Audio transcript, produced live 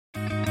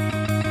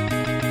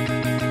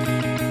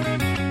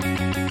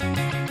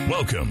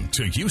Welcome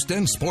to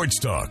Houston Sports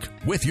Talk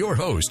with your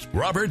host,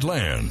 Robert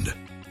Land.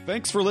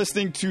 Thanks for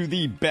listening to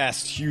the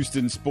best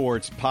Houston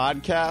sports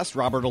podcast.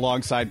 Robert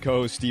alongside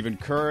co-host Stephen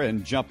Kerr,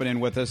 and jumping in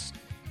with us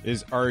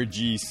is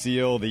RG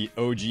Seal, the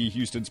OG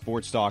Houston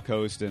Sports Talk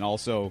host, and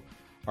also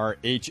our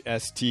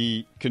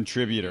HST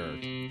contributor.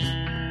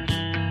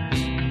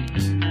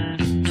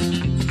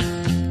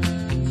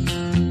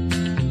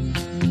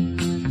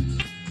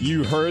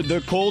 You heard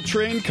the coal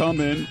train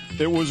coming.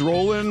 It was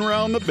rolling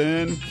around the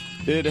bend.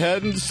 It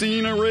hadn't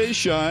seen a ray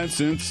shine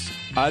since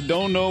I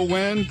don't know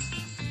when.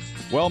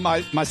 Well,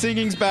 my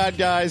singing's bad,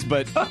 guys,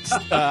 but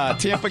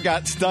Tampa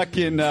got stuck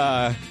in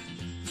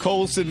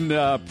Folsom,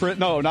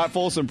 not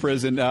Folsom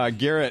Prison,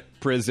 Garrett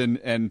Prison,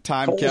 and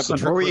time Folsom.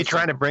 kept... Were you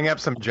trying to bring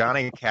up some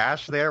Johnny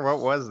Cash there? What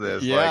was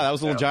this? Yeah, that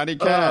was a little Johnny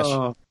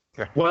Cash.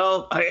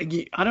 Well,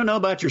 I don't know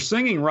about your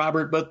singing,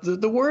 Robert, but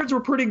the words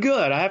were pretty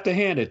good. I have to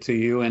hand it to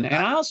you. And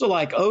I also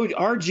like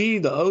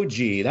RG, the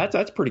OG.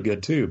 That's pretty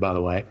good, too, by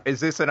the way. Is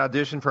this an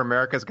audition for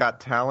America's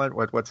Got Talent?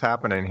 What's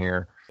happening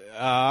here?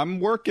 I'm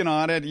working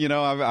on it. You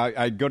know,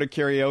 I go to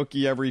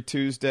karaoke every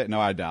Tuesday. No,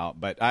 I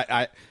doubt. But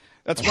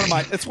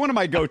it's one of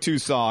my go-to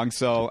songs.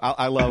 So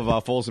I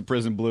love Folsom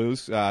Prison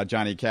Blues,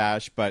 Johnny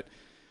Cash. But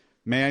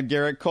man,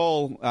 Garrett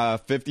Cole,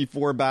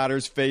 54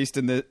 batters faced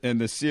in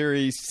the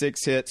series,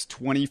 6 hits,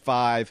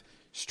 25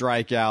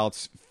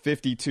 strikeouts,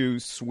 52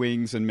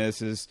 swings and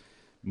misses,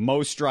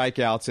 most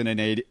strikeouts in an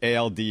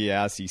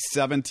ALDS. He's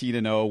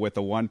 17-0 with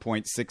a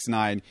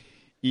 1.69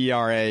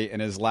 ERA in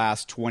his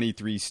last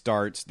 23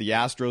 starts. The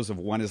Astros have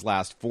won his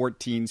last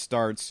 14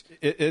 starts.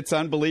 It's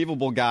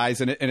unbelievable,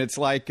 guys, and it's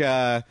like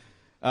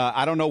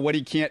I don't know what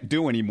he can't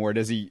do anymore.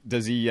 Does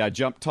he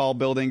jump tall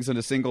buildings in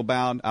a single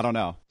bound? I don't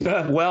know.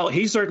 Well,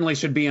 he certainly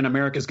should be in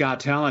America's Got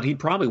Talent. He'd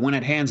probably win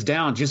it hands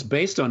down just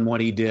based on what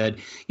he did.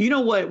 You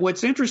know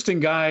what's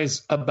interesting,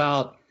 guys,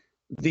 about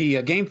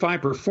the Game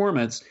 5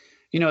 performance,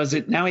 is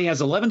that now he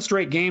has 11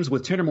 straight games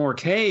with 10 or more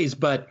Ks,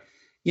 but,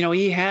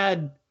 he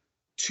had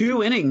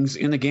 2 innings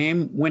in the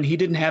game when he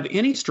didn't have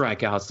any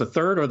strikeouts, the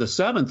 3rd or the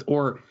 7th,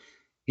 or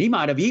he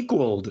might have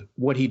equaled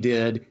what he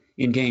did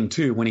in Game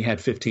 2 when he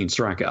had 15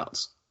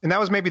 strikeouts. And that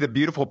was maybe the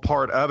beautiful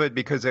part of it,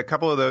 because a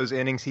couple of those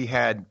innings he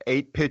had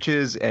 8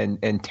 pitches and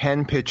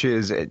 10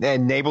 pitches, and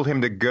enabled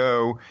him to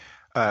go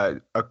a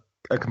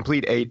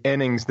complete 8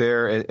 innings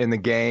there in the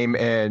game,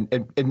 and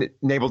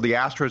enabled the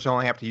Astros to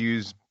only have to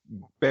use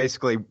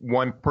basically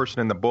one person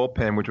in the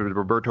bullpen, which was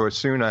Roberto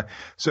Osuna.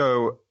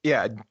 So,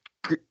 yeah,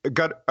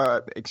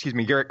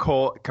 Garrett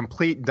Cole,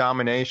 complete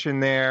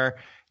domination there,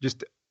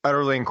 just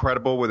utterly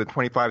incredible with the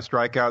 25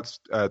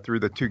 strikeouts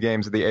through the 2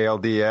 games of the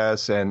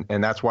ALDS,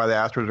 and that's why the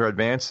Astros are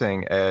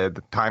advancing.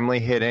 The timely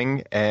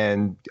hitting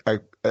and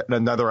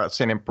another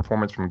outstanding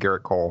performance from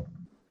Garrett Cole.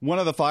 One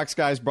of the Fox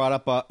guys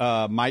brought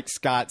up Mike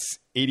Scott's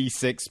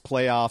 86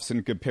 playoffs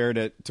and compared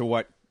it to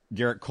what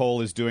Garrett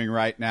Cole is doing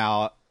right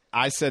now.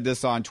 I said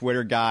this on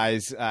Twitter,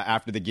 guys,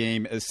 after the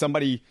game. As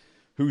somebody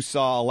who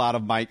saw a lot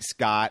of Mike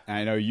Scott, and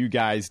I know you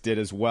guys did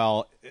as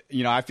well,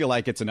 I feel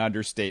like it's an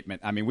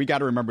understatement. I mean, we got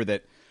to remember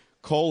that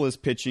Cole is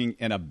pitching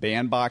in a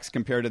bandbox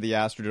compared to the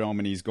Astrodome,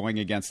 and he's going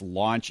against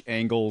launch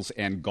angles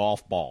and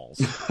golf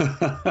balls.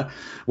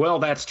 Well,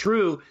 that's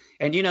true.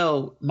 And,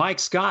 Mike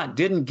Scott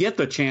didn't get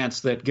the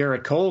chance that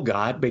Garrett Cole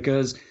got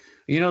because,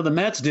 the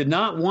Mets did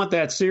not want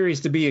that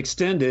series to be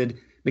extended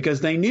because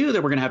they knew they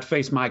were going to have to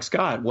face Mike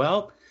Scott.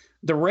 Well,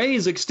 the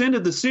Rays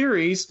extended the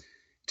series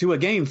to a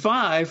Game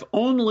 5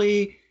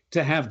 only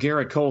to have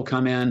Garrett Cole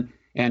come in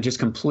and just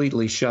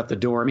completely shut the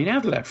door. I mean,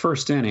 after that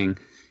first inning,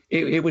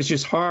 it was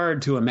just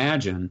hard to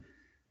imagine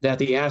that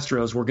the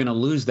Astros were going to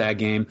lose that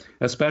game,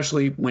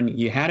 especially when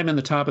you had him in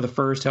the top of the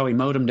first, how he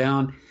mowed him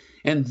down.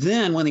 And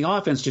then when the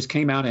offense just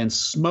came out and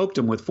smoked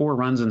him with 4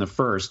 runs in the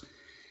first,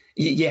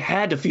 you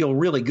had to feel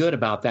really good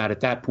about that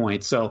at that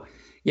point. So,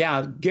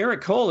 yeah,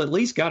 Garrett Cole at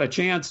least got a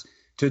chance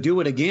to do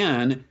it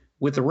again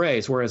with the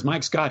Rays, whereas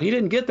Mike Scott, he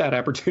didn't get that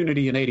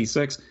opportunity in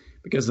 86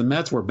 because the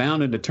Mets were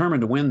bound and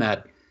determined to win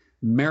that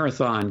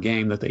marathon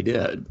game that they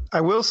did.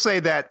 I will say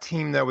that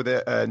team, though, with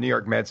the New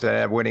York Mets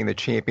winning the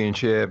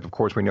championship, of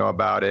course, we know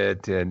about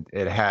it, and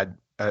it had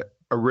a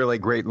really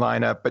great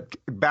lineup. But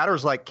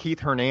batters like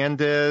Keith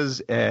Hernandez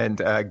and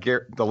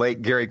the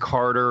late Gary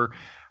Carter,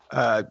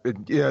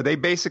 they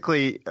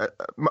basically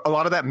a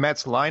lot of that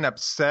Mets lineup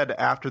said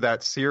after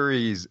that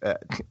series,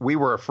 we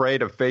were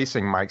afraid of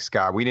facing Mike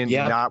Scott. We didn't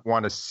not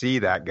want to see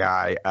that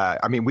guy.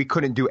 I mean, we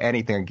couldn't do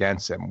anything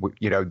against him.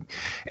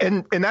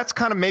 And that's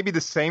kind of maybe the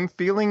same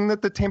feeling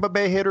that the Tampa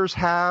Bay hitters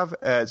have.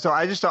 So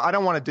I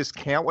don't want to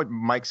discount what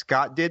Mike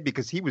Scott did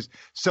because he was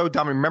so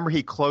dominant. Remember,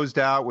 he closed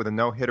out with a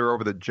no-hitter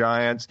over the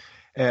Giants.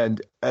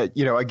 And,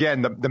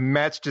 again, the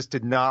Mets just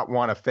did not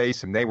want to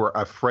face him. They were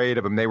afraid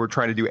of him. They were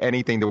trying to do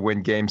anything to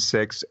win Game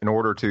 6 in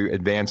order to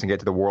advance and get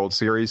to the World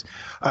Series.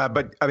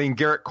 But, I mean,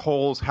 Garrett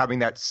Cole's having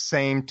that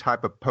same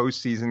type of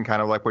postseason,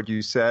 kind of like what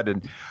you said,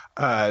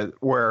 and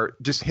where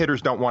just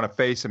hitters don't want to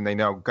face him. They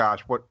know,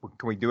 gosh, what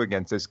can we do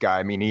against this guy?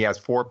 I mean, he has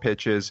 4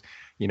 pitches.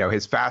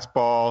 His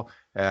fastball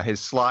his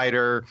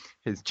slider,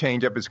 his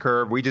changeup, his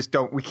curve. We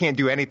can't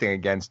do anything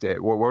against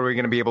it. What are we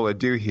going to be able to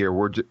do here?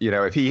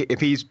 If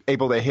he's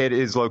able to hit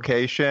his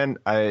location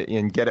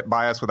and get it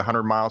by us with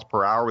 100 miles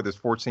per hour with his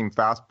four-seam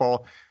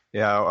fastball,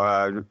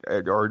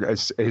 or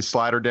his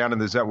slider down in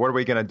the zone, what are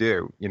we going to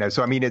do?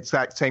 So I mean, it's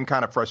that same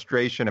kind of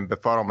frustration and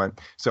befuddlement.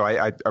 So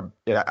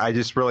I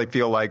just really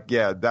feel like,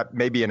 that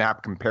may be an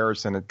apt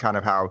comparison of kind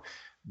of how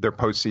their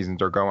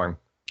postseasons are going.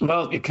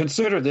 Well,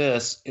 consider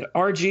this.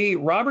 RG,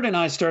 Robert and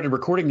I started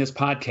recording this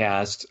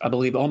podcast, I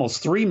believe,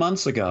 almost 3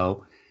 months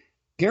ago.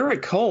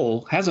 Gerrit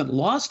Cole hasn't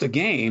lost a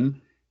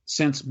game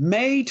since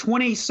May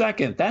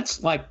 22nd.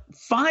 That's like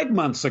 5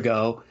 months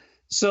ago.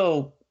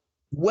 So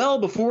well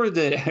before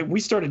we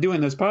started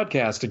doing this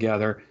podcast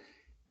together,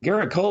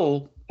 Gerrit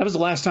Cole, that was the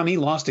last time he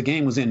lost a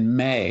game was in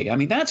May. I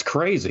mean, that's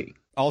crazy.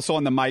 Also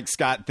on the Mike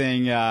Scott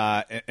thing,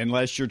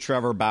 unless you're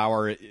Trevor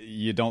Bauer,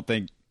 you don't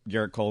think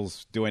Gerrit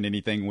Cole's doing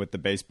anything with the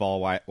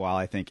baseball, while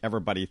I think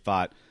everybody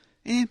thought,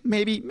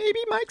 maybe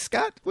Mike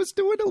Scott was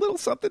doing a little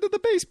something to the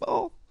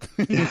baseball.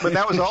 But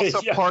that was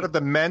also part of the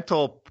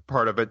mental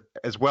part of it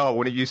as well.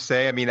 What did you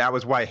say? I mean, that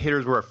was why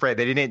hitters were afraid.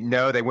 They didn't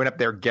know. They went up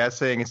there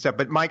guessing and stuff.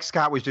 But Mike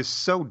Scott was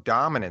just so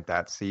dominant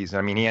that season.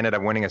 I mean, he ended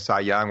up winning a Cy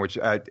Young, which,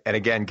 and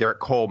again, Gerrit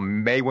Cole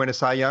may win a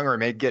Cy Young or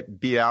may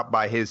get beat out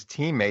by his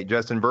teammate,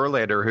 Justin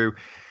Verlander, who,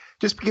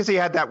 just because he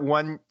had that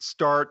one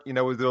start,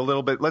 was a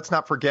little bit, let's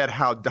not forget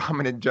how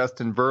dominant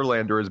Justin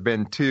Verlander has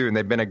been too. And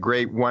they've been a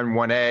great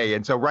 1-1A.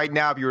 And so right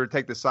now, if you were to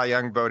take the Cy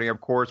Young voting,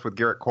 of course, with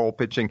Gerrit Cole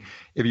pitching,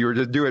 if you were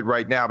to do it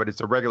right now, but it's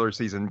a regular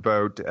season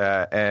vote,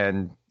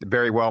 and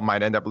very well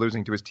might end up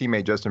losing to his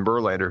teammate, Justin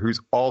Verlander,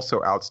 who's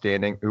also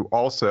outstanding, who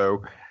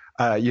also,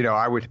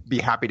 I would be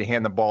happy to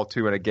hand the ball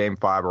to in a Game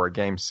 5 or a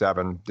Game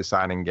 7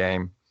 deciding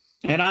game.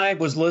 And I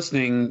was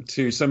listening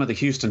to some of the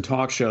Houston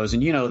talk shows,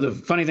 and, the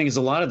funny thing is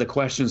a lot of the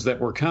questions that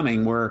were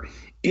coming were,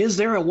 is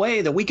there a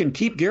way that we can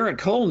keep Gerrit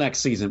Cole next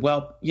season?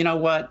 Well, you know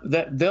what?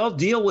 They'll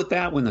deal with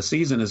that when the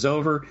season is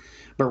over.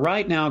 But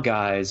right now,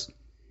 guys,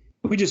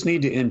 we just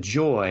need to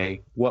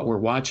enjoy what we're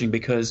watching,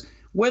 because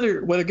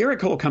whether Gerrit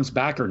Cole comes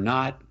back or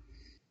not,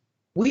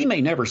 we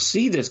may never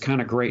see this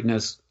kind of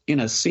greatness in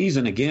a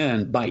season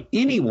again by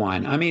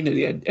anyone. I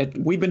mean,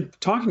 we've been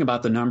talking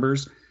about the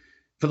numbers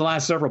for the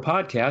last several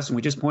podcasts, and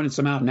we just pointed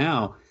some out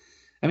now.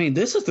 I mean,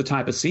 this is the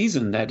type of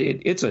season that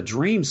it's a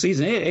dream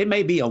season. It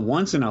may be a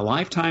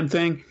once-in-a-lifetime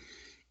thing.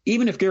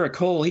 Even if Gerrit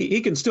Cole, he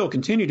can still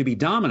continue to be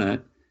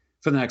dominant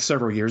for the next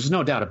several years. There's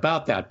no doubt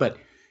about that. But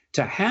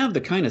to have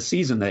the kind of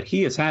season that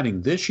he is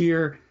having this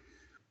year,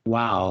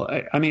 wow.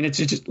 I mean,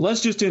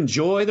 let's just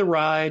enjoy the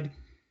ride.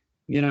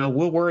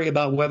 We'll worry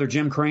about whether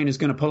Jim Crane is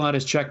going to pull out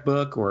his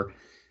checkbook or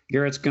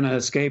Gerrit's going to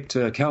escape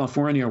to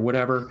California or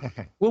whatever.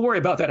 We'll worry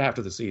about that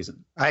after the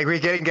season. I agree.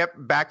 Get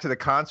back to the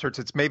concerts.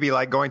 It's maybe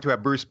like going to a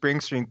Bruce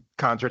Springsteen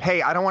concert.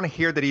 Hey, I don't want to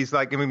hear that he's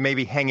like going to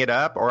maybe hang it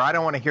up, or I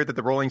don't want to hear that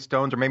the Rolling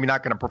Stones are maybe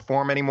not going to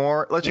perform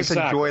anymore. Let's just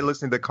enjoy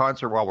listening to the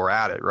concert while we're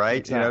at it, right?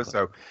 Exactly.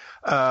 So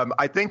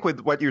I think with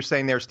what you're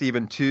saying there,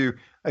 Stephen, too,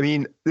 I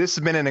mean, this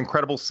has been an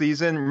incredible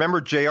season. Remember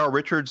J.R.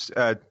 Richards'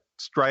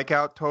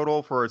 strikeout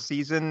total for a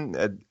season,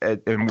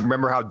 and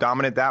remember how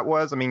dominant that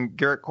was? I mean,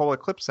 Gerrit Cole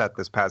eclipsed that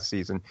this past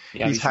season.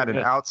 Yeah, he's had an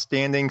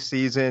outstanding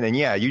season, and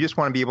you just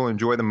want to be able to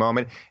enjoy the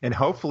moment, and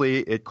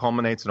hopefully it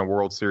culminates in a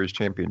World Series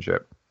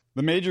championship.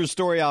 The major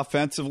story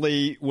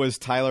offensively was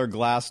Tyler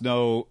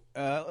Glasnow.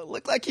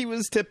 Looked like he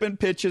was tipping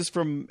pitches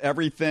from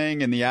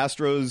everything, and the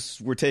Astros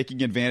were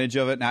taking advantage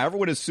of it. Now,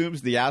 everyone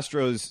assumes the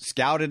Astros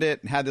scouted it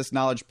and had this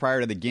knowledge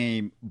prior to the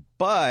game,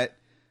 but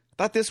I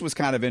thought this was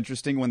kind of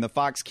interesting when the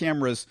Fox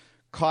cameras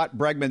caught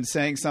Bregman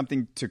saying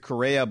something to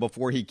Correa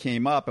before he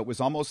came up. It was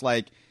almost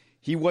like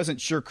he wasn't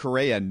sure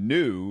Correa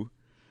knew,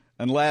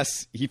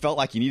 unless he felt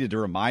like he needed to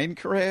remind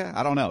Correa.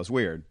 I don't know. It's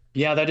weird.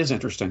 Yeah, that is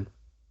interesting.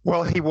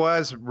 Well, he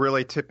was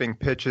really tipping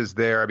pitches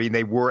there. I mean,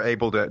 they were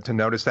able to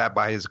notice that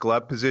by his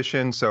glove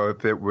position. So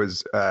if it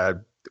was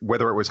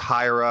whether it was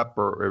higher up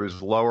or it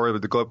was lower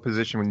with the glove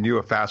position, we knew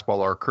a fastball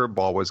or a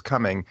curveball was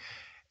coming.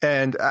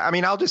 And I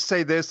mean, I'll just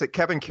say this, that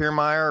Kevin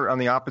Kiermaier on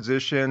the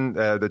opposition,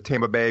 the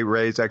Tampa Bay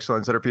Rays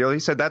excellent center field, he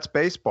said that's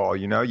baseball.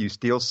 You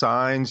steal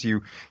signs,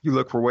 you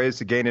look for ways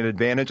to gain an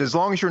advantage. As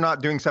long as you're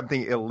not doing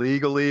something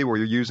illegally where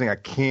you're using a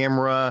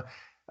camera,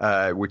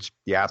 which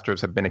the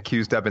Astros have been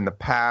accused of in the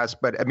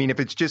past. But I mean, if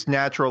it's just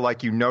natural,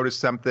 like you notice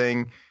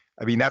something,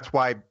 I mean, that's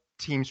why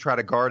teams try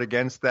to guard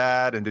against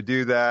that and to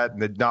do that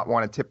and to not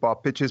want to tip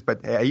off pitches.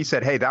 But he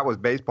said, hey, that was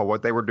baseball.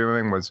 What they were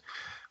doing was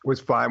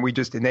fine.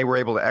 And they were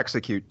able to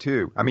execute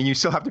too. I mean, you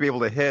still have to be able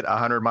to hit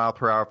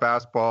 100-mile-per-hour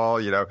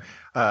fastball.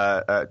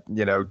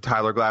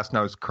 Tyler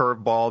Glasnow's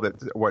curveball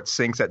that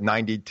sinks at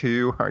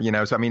 92.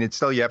 So I mean, it's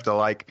still you have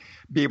to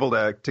be able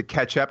to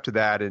catch up to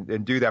that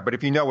and do that. But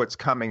if you know what's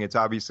coming, it's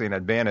obviously an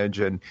advantage.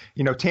 And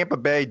Tampa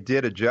Bay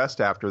did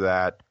adjust after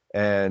that.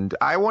 And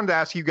I wanted to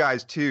ask you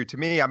guys too. To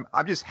me, I'm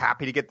just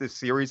happy to get this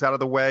series out of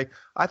the way.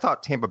 I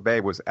thought Tampa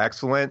Bay was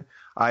excellent.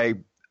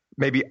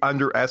 maybe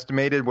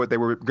underestimated what they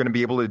were going to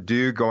be able to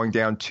do going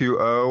down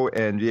 2-0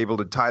 and be able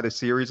to tie the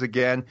series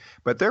again.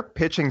 But their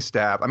pitching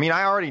staff, I mean,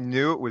 I already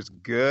knew it was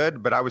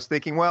good, but I was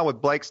thinking, well,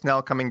 with Blake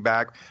Snell coming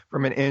back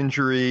from an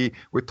injury,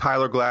 with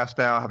Tyler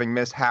Glasnow having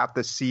missed half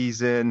the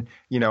season,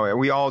 and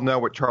we all know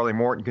what Charlie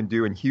Morton can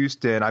do in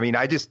Houston. I mean,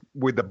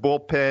 with the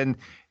bullpen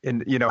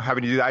and,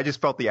 having to do that, I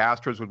just felt the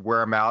Astros would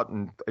wear them out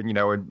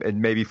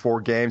and maybe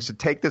 4 games. To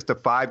take this to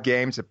 5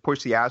 games and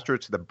push the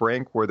Astros to the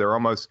brink where they're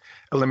almost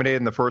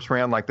eliminated in the first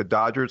round like the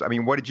Dodgers. I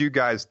mean, what did you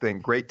guys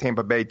think? Great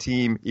Tampa Bay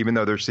team, even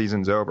though their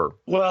season's over.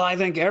 Well, I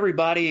think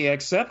everybody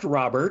except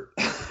Robert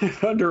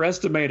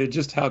underestimated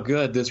just how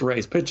good this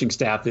Rays pitching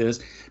staff is,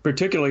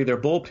 particularly their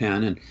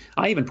bullpen. And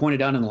I even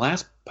pointed out in the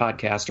last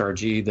podcast,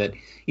 RG, that,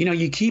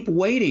 you keep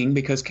waiting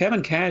because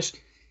Kevin Cash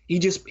 –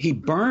 he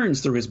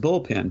burns through his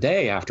bullpen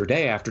day after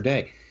day after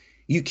day.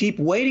 You keep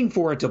waiting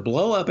for it to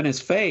blow up in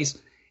his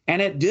face, and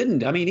it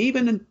didn't. I mean,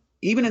 even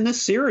in this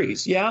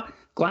series,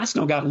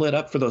 Glasnow got lit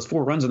up for those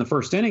 4 runs in the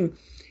first inning,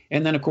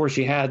 and then of course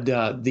you had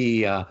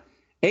the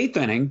 8th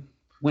inning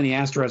when the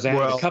Astros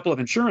added a couple of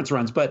insurance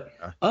runs. But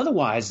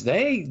otherwise,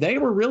 they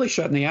were really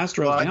shutting the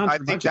Astros down. I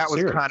think that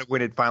was kind of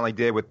when it finally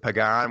did with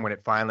Pagan, when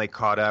it finally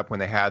caught up, when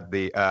they had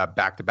the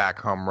back-to-back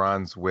home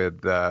runs with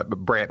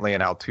Brantley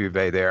and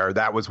Altuve there.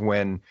 That was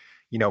when,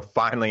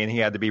 finally, and he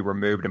had to be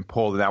removed and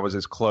pulled, and that was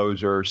his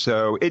closer.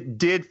 So it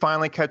did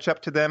finally catch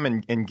up to them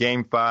in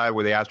Game 5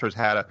 where the Astros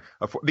had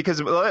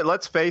because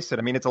let's face it,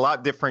 I mean, it's a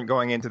lot different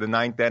going into the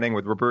 9th inning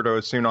with Roberto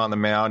Osuna on the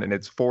mound, and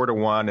it's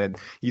 4-1, and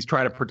he's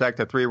trying to protect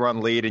a 3-run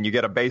lead, and you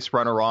get a base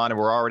runner on, and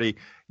we're already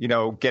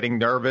getting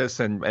nervous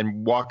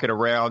and walking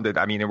around. And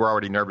I mean, we're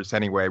already nervous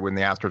anyway when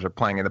the Astros are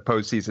playing in the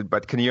postseason.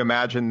 But can you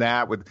imagine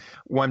that with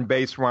 1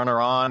 base runner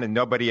on and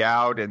nobody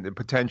out, and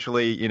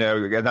potentially,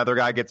 another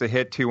guy gets a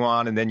hit, 2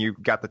 on, and then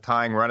you've got the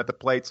tying run at the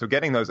plate. So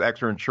getting those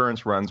extra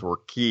insurance runs were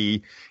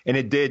key. And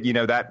it did,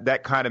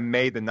 that kind of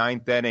made the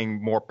 9th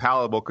inning more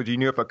palatable because you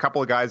knew if a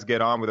couple of guys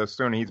get on with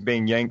Osuna, he's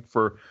being yanked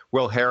for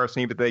Will Harris,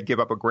 and even if they give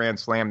up a grand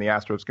slam, the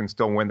Astros can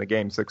still win the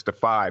game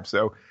 6-5.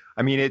 So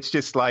I mean, it's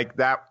just like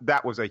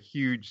that was a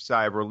huge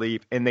sigh of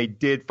relief, and they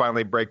did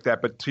finally break that.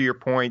 But to your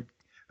point,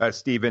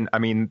 Stephen, I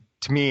mean,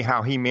 to me,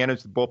 how he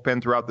managed the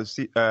bullpen throughout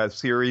the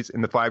series,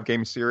 in the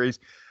 5-game series,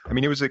 I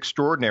mean, it was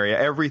extraordinary.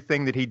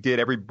 Everything that he did,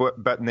 every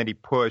button that he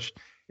pushed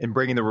in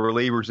bringing the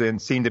relievers in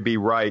seemed to be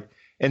right.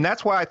 And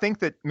that's why I think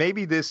that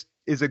maybe this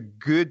is a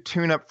good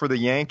tune-up for the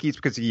Yankees,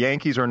 because the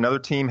Yankees are another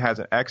team has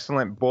an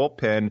excellent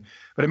bullpen.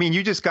 But, I mean,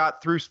 you just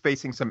got through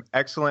facing some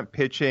excellent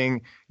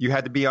pitching. You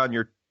had to be on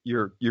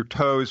your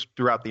toes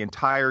throughout the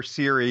entire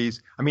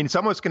series. I mean, it's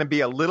almost going to be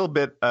a little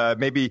bit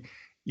maybe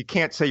you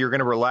can't say you're going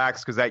to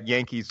relax because that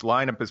Yankees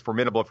lineup is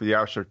formidable for the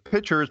Astros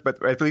pitchers,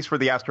 but at least for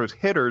the Astros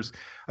hitters,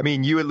 I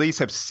mean, you at least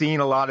have seen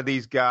a lot of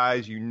these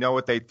guys. You know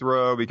what they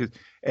throw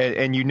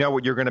and you know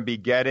what you're going to be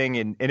getting.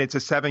 And it's a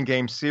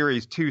 7-game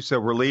series too. So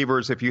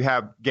relievers, if you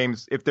have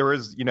games, if there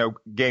is,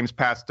 games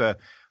past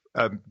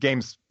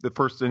games, the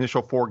first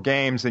initial 4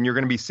 games, then you're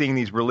going to be seeing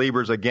these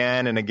relievers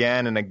again and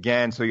again and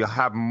again. So you'll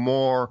have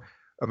more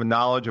of a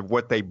knowledge of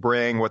what they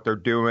bring, what they're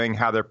doing,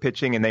 how they're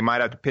pitching, and they might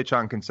have to pitch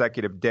on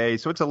consecutive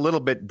days. So it's a little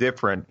bit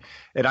different.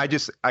 And I'm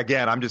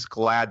just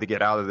glad to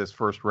get out of this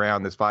first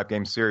round, this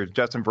 5-game series.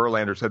 Justin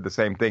Verlander said the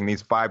same thing.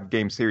 These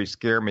 5-game series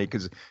scare me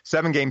because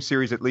 7-game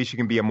series, at least you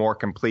can be a more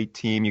complete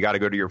team. You got to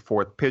go to your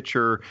 4th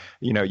pitcher.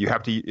 You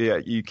have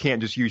to, you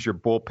can't just use your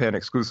bullpen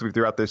exclusively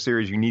throughout this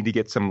series. You need to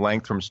get some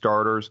length from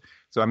starters.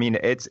 So, I mean,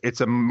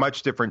 it's a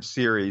much different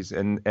series.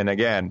 And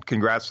again,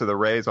 congrats to the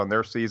Rays on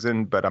their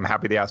season, but I'm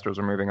happy the Astros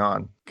are moving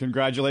on.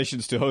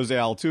 Congratulations to Jose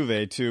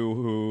Altuve, too,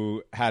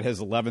 who had his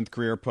 11th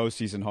career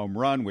postseason home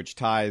run, which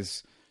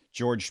ties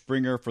George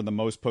Springer for the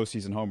most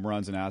postseason home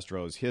runs in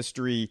Astros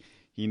history.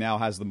 He now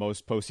has the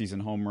most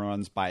postseason home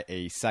runs by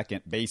a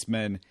second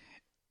baseman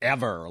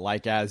ever,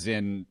 like as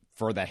in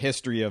for the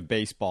history of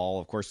baseball.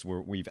 Of course,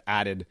 we've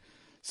added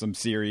some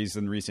series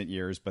in recent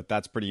years, but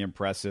that's pretty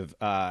impressive.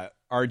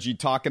 RG,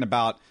 talking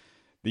about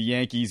the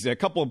Yankees, a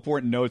couple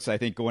important notes, I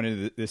think, going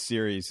into this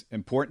series.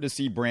 Important to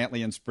see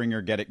Brantley and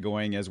Springer get it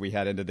going as we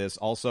head into this.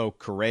 Also,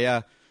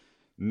 Correa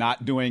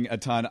not doing a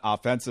ton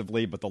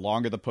offensively, but the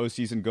longer the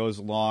postseason goes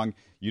along,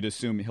 you'd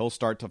assume he'll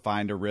start to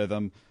find a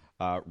rhythm.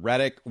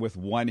 Reddick with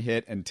 1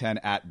 hit and 10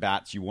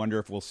 at-bats. You wonder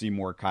if we'll see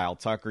more Kyle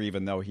Tucker,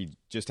 even though he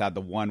just had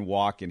the 1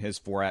 walk in his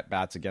 4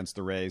 at-bats against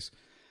the Rays.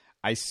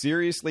 I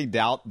seriously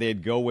doubt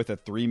they'd go with a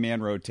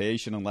 3-man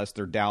rotation unless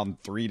they're down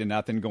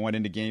 3-0 going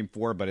into Game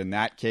 4. But in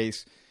that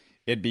case,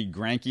 it'd be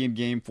Greinke in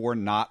Game 4,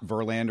 not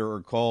Verlander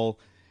or Cole.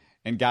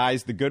 And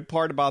guys, the good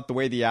part about the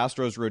way the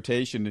Astros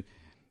rotation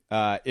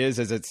is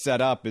as it's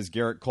set up is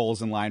Garrett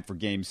Cole's in line for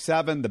Game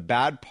 7. The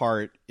bad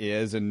part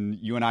is, and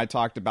you and I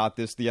talked about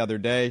this the other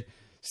day,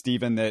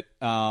 Stephen, that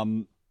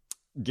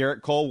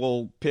Garrett Cole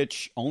will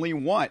pitch only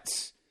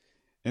once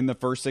in the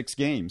first 6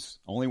 games.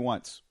 Only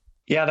once.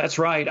 Yeah, that's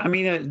right. I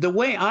mean, the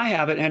way I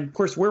have it, and of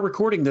course, we're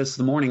recording this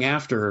the morning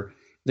after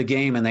the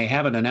game, and they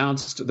haven't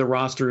announced the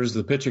rosters,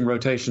 the pitching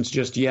rotations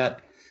just yet.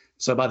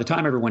 So by the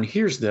time everyone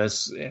hears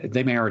this,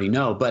 they may already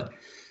know. But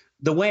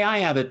the way I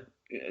have it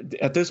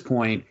at this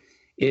point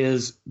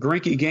is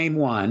Greinke game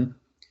 1,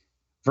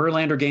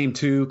 Verlander game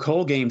 2,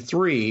 Cole game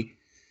 3.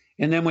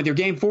 And then with your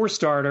game 4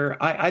 starter,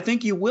 I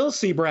think you will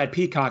see Brad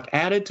Peacock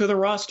added to the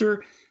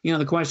roster.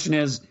 The question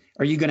is,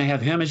 are you going to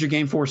have him as your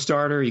game 4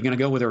 starter? Are you going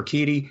to go with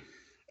Urquidy?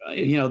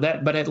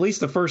 But at least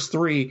the first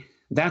 3,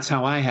 that's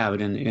how I have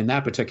it in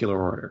that particular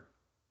order.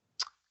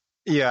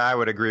 Yeah, I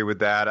would agree with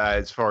that.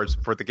 As far as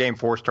for the game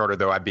 4 starter,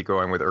 though, I'd be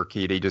going with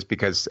Urquidy just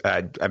because,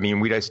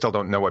 we still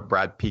don't know what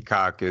Brad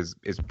Peacock is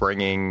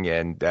bringing,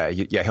 and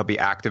he'll be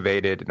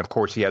activated. And of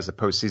course, he has the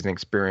postseason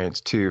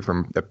experience too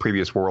from the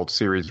previous World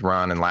Series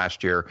run and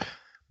last year.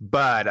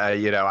 But,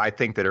 I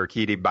think that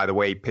Urquidy, by the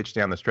way, he pitched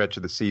down the stretch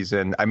of the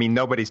season.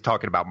 Nobody's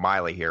talking about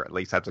Miley here. At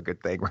least that's a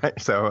good thing, right?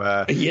 So,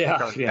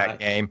 that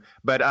game.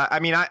 But,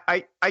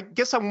 I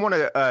guess I want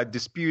to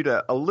dispute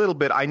a little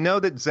bit. I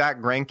know that Zach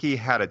Greinke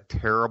had a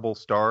terrible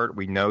start.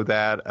 We know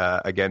that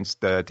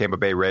against the Tampa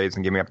Bay Rays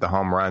and giving up the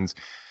home runs.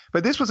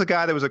 But this was a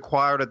guy that was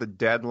acquired at the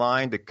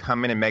deadline to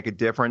come in and make a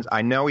difference.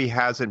 I know he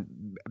hasn't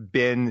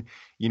been,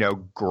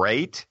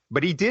 great,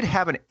 but he did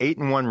have an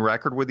 8-1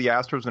 record with the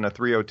Astros and a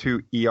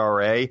 3.02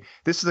 ERA.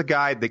 This is a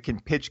guy that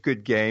can pitch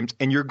good games,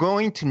 and you're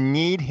going to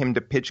need him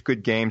to pitch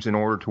good games in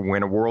order to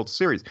win a World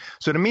Series.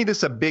 So to me, this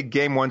is a big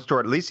game 1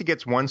 start. At least he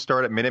gets 1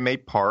 start at Minute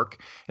Maid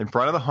Park in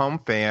front of the home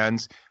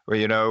fans,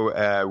 where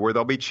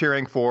they'll be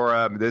cheering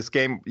for this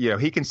game.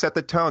 He can set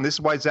the tone. This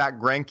is why Zach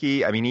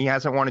Greinke, he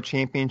hasn't won a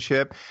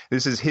championship.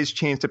 This is his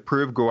chance to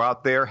go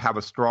out there, have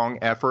a strong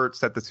effort,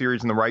 set the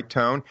series in the right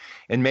tone.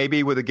 And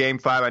maybe with a game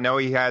 5, I know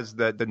he has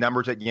the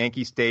numbers at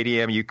Yankee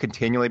Stadium. You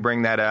continually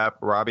bring that up,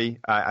 Robbie.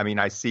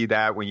 I see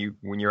that when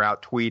you're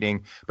out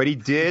tweeting. But he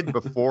did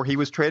before he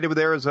was traded with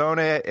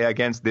Arizona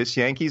against this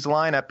Yankees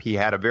lineup. He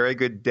had a very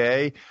good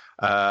day.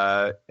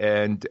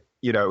 And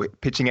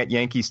pitching at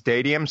Yankee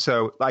Stadium.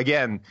 So,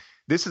 again,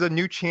 this is a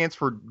new chance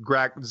for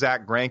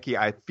Zach Greinke.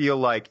 I feel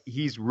like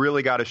he's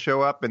really got to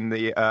show up in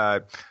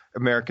the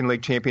American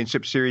League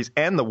Championship Series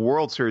and the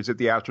World Series that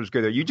the Astros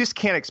go there. You just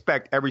can't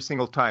expect every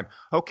single time,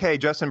 okay,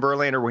 Justin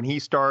Verlander when he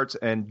starts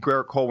and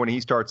Gerrit Cole when he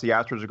starts, the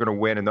Astros are going to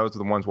win, and those are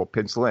the ones we'll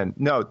pencil in.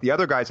 No, the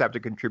other guys have to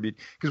contribute,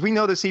 because we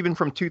know this even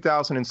from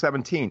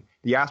 2017.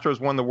 The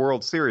Astros won the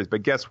World Series,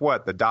 but guess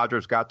what? The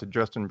Dodgers got to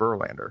Justin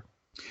Verlander.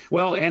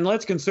 Well, and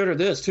let's consider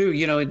this, too.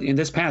 In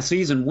this past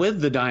season with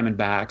the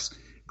Diamondbacks,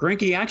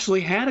 Greinke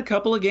actually had a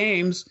couple of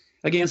games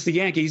against the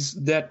Yankees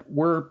that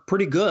were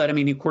pretty good.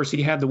 Of course,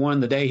 he had the one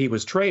the day he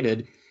was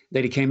traded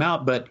that he came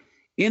out. But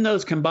in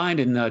those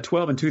combined in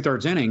 12 and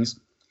 2/3 innings,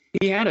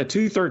 he had a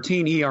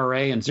 2.13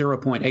 ERA and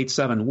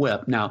 0.87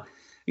 WHIP. Now,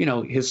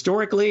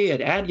 historically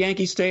at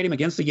Yankee Stadium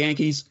against the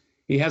Yankees,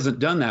 he hasn't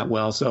done that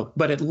well. So,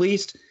 but at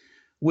least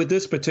with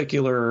this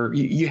particular,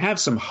 you have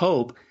some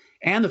hope.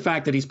 And the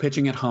fact that he's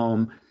pitching at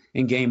home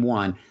in game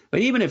 1.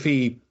 But even if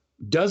he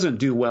doesn't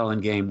do well in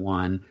game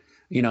 1,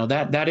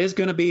 that is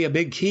going to be a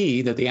big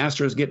key that the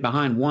Astros get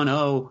behind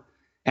 1-0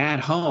 at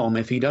home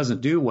if he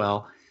doesn't do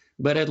well.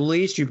 But at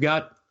least you've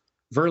got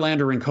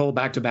Verlander and Cole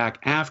back-to-back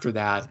after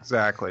that.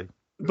 Exactly.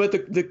 But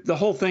the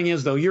whole thing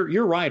is, though,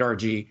 you're right,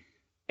 RG.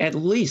 At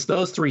least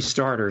those 3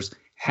 starters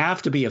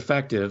have to be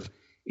effective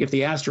if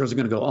the Astros are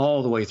going to go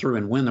all the way through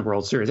and win the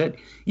World Series.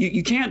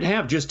 You can't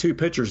have just 2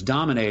 pitchers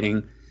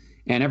dominating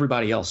and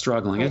everybody else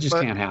struggling. It just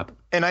can't happen.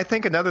 And I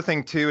think another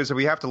thing, too, is that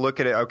we have to look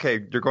at it. Okay,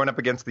 they're going up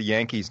against the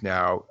Yankees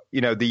now.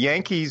 The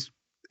Yankees,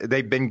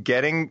 they've been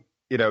getting,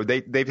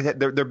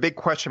 their big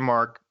question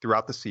mark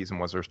throughout the season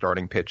was their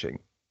starting pitching.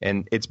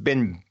 And it's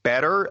been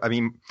better.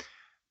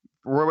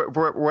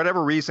 For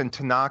whatever reason,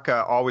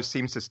 Tanaka always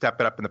seems to step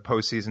it up in the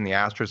postseason. The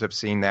Astros have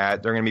seen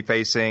that. They're going to be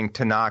facing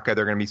Tanaka.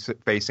 They're going to be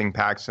facing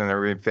Paxton.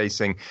 They're going to be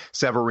facing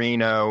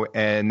Severino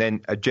and then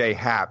Jay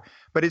Happ.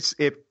 But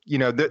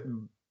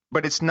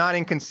But it's not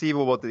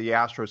inconceivable that the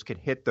Astros could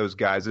hit those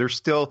guys. They're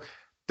still,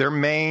 their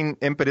main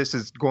impetus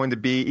is going to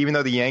be, even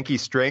though the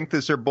Yankees' strength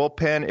is their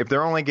bullpen, if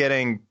they're only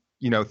getting,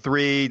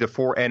 3 to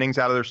 4 innings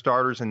out of their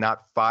starters and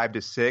not 5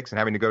 to 6 and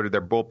having to go to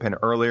their bullpen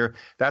earlier,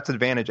 that's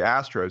advantage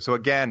Astros. So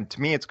again, to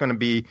me, it's going to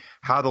be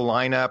how the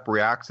lineup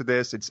reacts to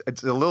this. It's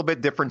a little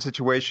bit different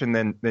situation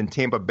than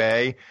Tampa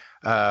Bay.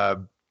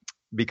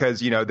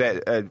 Because,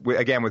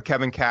 again, with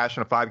Kevin Cash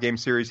in a 5-game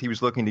series, he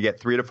was looking to get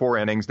 3 to 4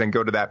 innings, then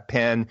go to that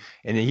pen,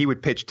 and he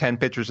would pitch 10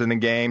 pitchers in the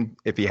game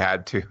if he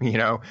had to,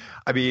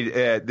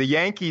 The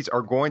Yankees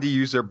are going to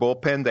use their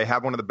bullpen. They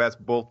have one of the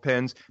best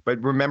bullpens.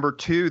 But remember,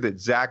 too, that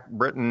Zach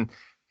Britton,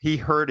 he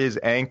hurt his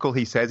ankle.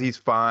 He says he's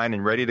fine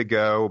and ready to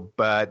go,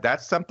 but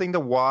that's something to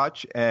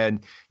watch.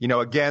 And,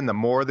 again, the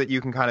more that you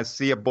can kind of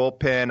see a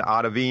bullpen,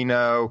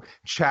 Ottavino,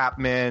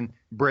 Chapman,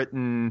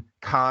 Britton,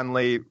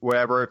 Conley,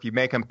 whatever, if you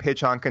make them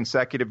pitch on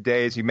consecutive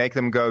days, you make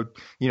them go,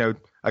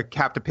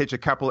 have to pitch a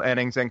couple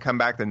innings and come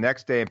back the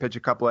next day and pitch a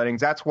couple innings.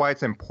 That's why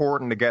it's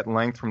important to get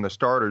length from the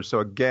starters. So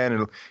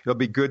again, it'll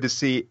be good to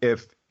see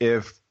if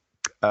you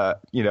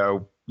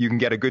can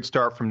get a good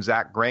start from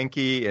Zach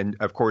Greinke, and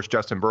of course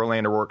Justin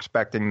Verlander. We're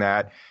expecting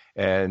that,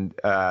 and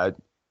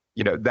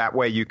that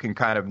way you can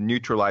kind of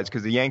neutralize,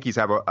 because the Yankees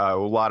have a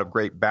lot of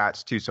great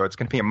bats too. So it's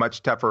going to be a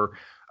much tougher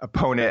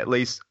opponent, at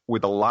least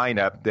with a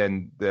lineup,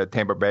 than the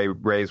Tampa Bay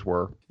Rays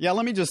were. Yeah,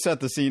 let me just set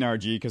the scene,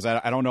 RG, because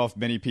I don't know if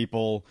many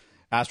people,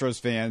 Astros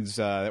fans,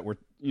 that were,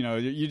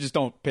 you just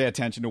don't pay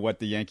attention to what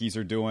the Yankees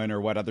are doing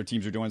or what other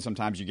teams are doing.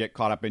 Sometimes you get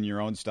caught up in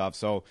your own stuff.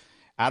 So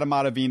Adam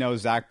Ottavino,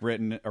 Zach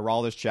Britton,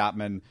 Aroldis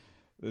Chapman,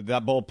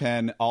 that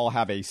bullpen all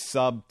have a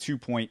sub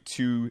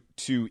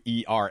 2.22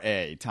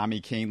 ERA.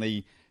 Tommy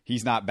Kahnle,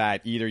 he's not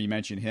bad either. You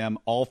mentioned him.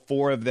 All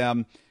four of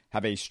them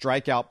have a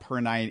strikeout per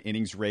 9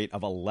 innings rate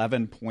of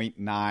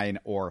 11.9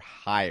 or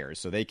higher.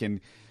 So they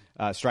can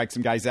strike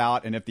some guys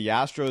out. And if the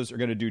Astros are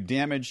going to do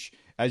damage,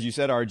 as you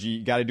said, RG,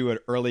 you got to do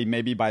it early,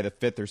 maybe by the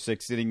 5th or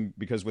 6th inning,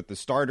 because with the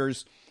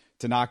starters,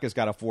 Tanaka's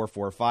got a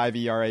 4.45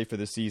 ERA for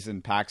the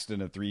season.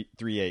 Paxton a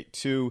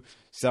 3.82.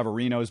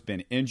 Severino's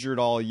been injured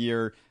all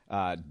year.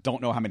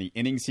 Don't know how many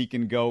innings he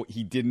can go.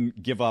 He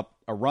didn't give up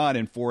a run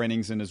in 4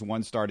 innings in his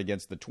one start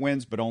against the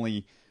Twins, but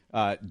only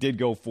did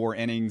go 4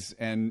 innings.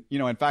 And,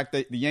 in fact,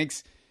 the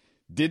Yanks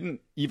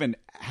didn't even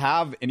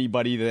have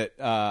anybody that,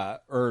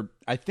 or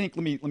I think,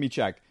 let me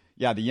check.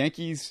 Yeah, the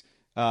Yankees,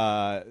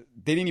 they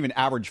didn't even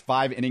average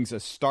 5 innings a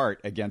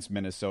start against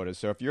Minnesota.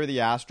 So if you're the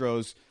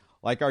Astros,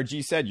 like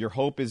RG said, your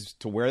hope is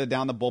to wear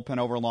down the bullpen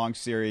over a long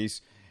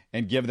series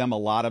and give them a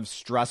lot of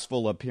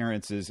stressful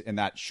appearances in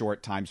that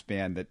short time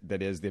span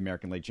that is the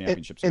American League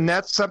Championship Series. And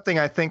that's something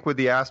I think with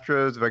the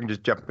Astros, if I can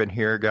just jump in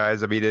here,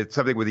 guys. I mean, it's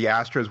something with the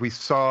Astros we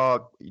saw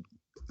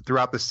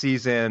throughout the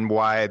season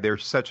why they're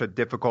such a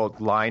difficult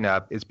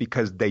lineup is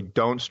because they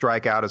don't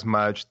strike out as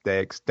much. They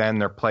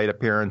extend their plate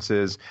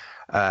appearances.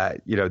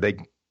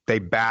 They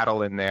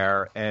battle in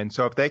there. And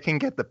so if they can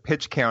get the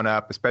pitch count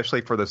up,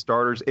 especially for the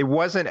starters, it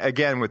wasn't,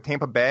 again, with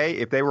Tampa Bay,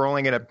 if they were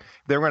only going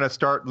to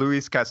start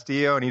Luis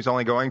Castillo and he's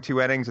only going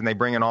 2 innings and they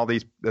bring in all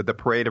these, the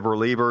parade of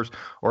relievers,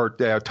 or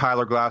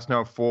Tyler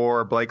Glasnow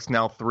 4, Blake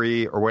Snell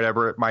 3, or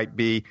whatever it might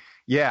be.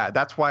 Yeah,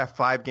 that's why a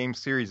 5-game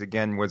series,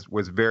 again,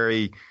 was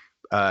very,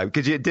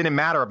 because it didn't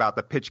matter about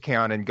the pitch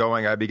count and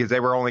going, because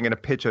they were only going to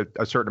pitch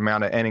a certain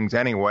amount of innings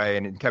anyway.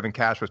 And Kevin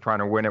Cash was trying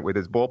to win it with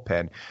his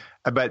bullpen.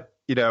 But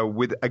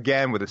with a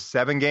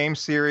 7-game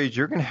series,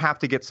 you're going to have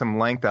to get some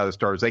length out of the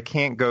starters. They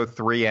can't go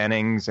 3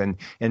 innings and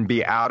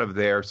be out of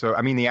there. So,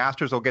 I mean, the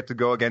Astros will get to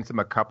go against them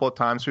a couple of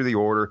times through the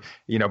order,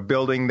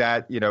 building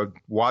that,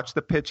 watch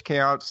the pitch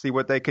count, see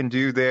what they can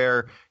do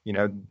there.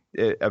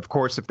 Of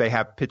course, if they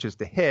have pitches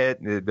to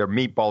hit, their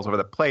meatballs over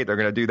the plate, they're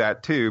going to do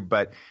that too.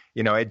 But,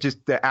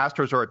 the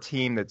Astros are a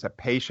team that's a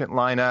patient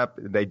lineup.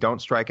 They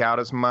don't strike out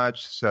as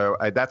much. So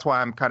that's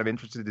why I'm kind of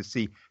interested to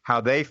see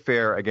how they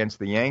fare against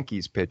the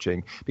Yankees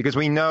pitching, because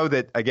we know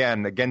that,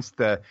 again, against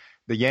the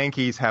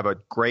Yankees have a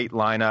great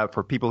lineup.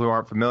 For people who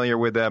aren't familiar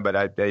with them,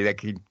 but they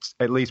can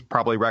at least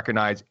probably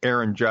recognize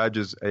Aaron Judge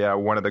is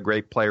one of the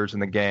great players in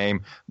the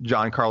game.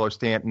 Giancarlo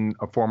Stanton,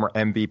 a former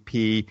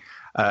MVP.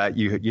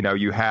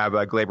 You have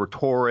Gleyber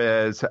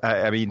Torres.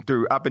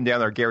 Through up and down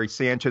there, Gary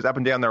Sanchez, up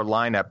and down their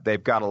lineup,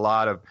 they've got a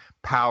lot of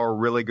power,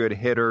 really good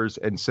hitters,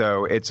 and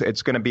so it's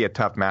going to be a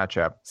tough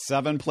matchup.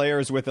 7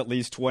 players with at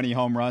least 20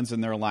 home runs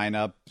in their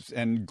lineup,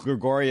 and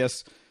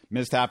Gregorius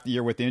missed half the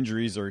year with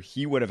injuries, or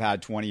he would have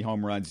had 20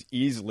 home runs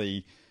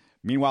easily.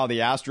 Meanwhile, the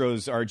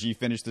Astros, RG,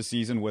 finished the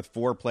season with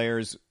 4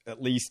 players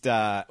at least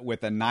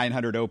with a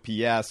 900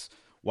 OPS,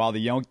 while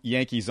the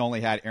Yankees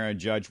only had Aaron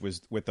Judge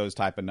with those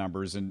type of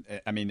numbers. And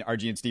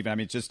RG and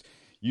Steven, it's just,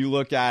 you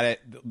look at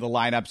it, the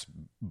lineups,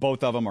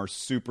 both of them are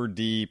super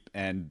deep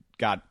and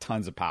got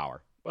tons of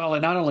power. Well,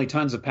 and not only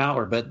tons of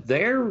power, but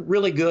they're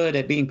really good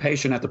at being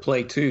patient at the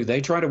plate too.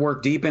 They try to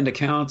work deep into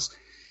counts.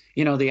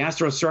 The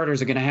Astros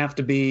starters are going to have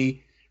to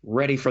be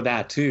ready for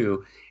that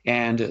too.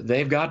 And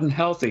they've gotten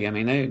healthy.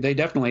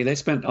 They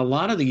spent a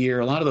lot of the year,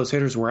 a lot of those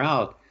hitters were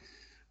out,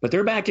 but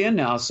they're back in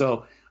now.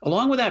 So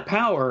along with that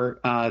power,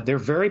 they're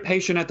very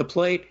patient at the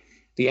plate.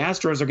 The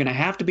Astros are going to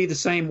have to be the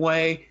same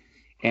way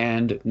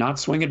and not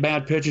swing at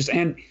bad pitches.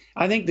 And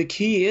I think the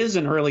key is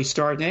an early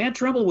start. They had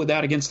trouble with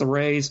that against the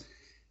Rays,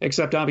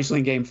 except obviously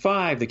in Game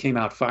 5 they came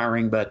out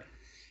firing. But,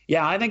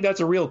 yeah, I think that's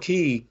a real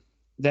key,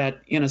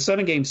 that in a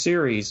 7-game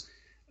series,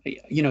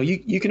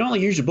 you can only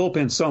use your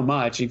bullpen so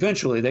much.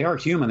 Eventually, they are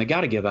human. They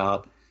got to give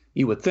out,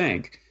 you would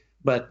think.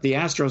 But the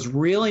Astros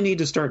really need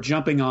to start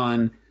jumping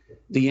on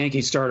the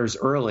Yankee starters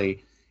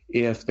early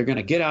if they're going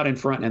to get out in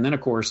front. And then,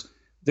 of course,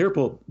 their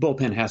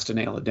bullpen has to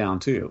nail it down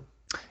too.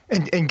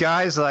 And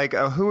guys, like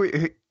who,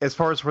 as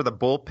far as for the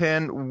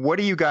bullpen, what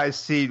do you guys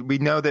see? We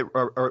know that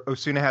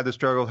Osuna had the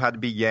struggle, had to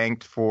be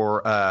yanked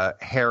for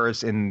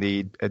Harris in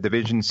the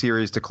division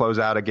series to close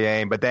out a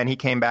game, but then he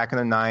came back in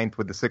the 9th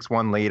with the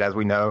 6-1 lead, as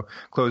we know,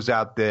 closed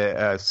out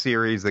the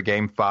series, the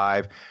Game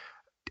 5.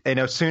 And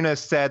Osuna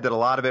said that a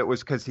lot of it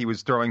was because he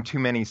was throwing too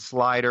many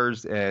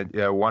sliders and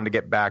wanted to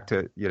get back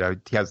to,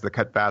 he has the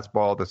cut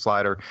fastball, the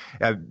slider,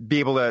 be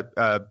able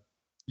to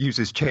use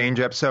his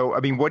changeup. So,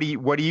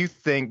 what do you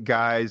think,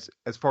 guys,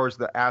 as far as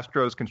the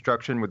Astros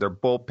construction with their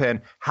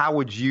bullpen? How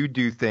would you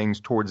do things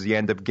towards the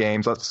end of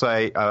games? Let's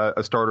say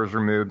a starter's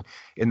removed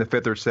in the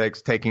 5th or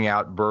 6th, taking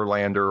out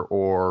Verlander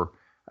or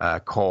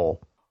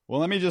Cole. Well,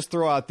 let me just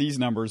throw out these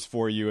numbers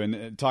for you.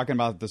 And talking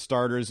about the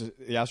starters,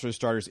 the Astros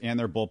starters and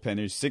their bullpen,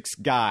 there's 6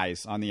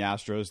 guys on the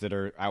Astros that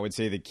are, I would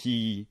say, the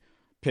key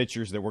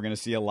pitchers that we're going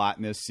to see a lot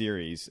in this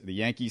series. The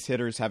Yankees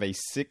hitters have a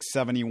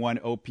 671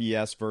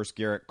 OPS versus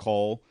Garrett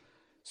Cole,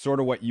 sort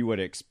of what you would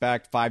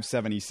expect.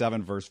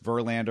 577 versus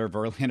Verlander.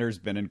 Verlander's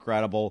been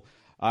incredible.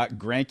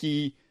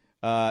 Greinke,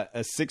 a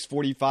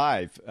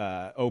 645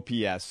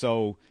 OPS.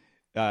 So,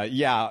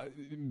 yeah,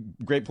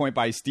 great point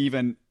by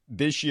Steven.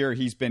 This year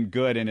he's been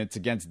good, and it's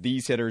against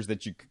these hitters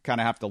that you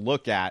kind of have to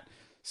look at.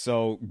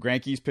 So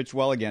Greinke's pitched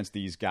well against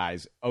these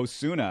guys.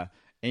 Osuna,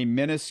 a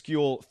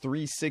minuscule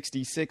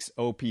 366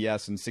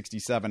 OPS and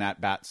 67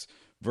 at-bats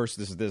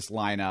versus this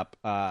lineup.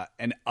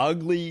 An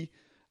ugly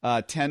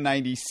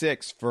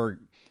 1096 for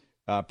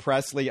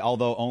Presley,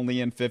 although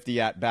only in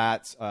 50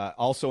 at-bats.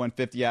 Also in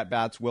 50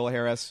 at-bats, Will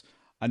Harris,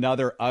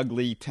 another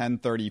ugly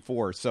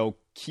 1034. So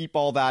keep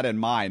all that in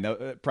mind.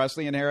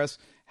 Presley and Harris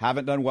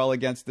haven't done well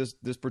against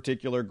this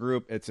particular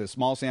group. It's a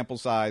small sample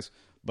size,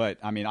 but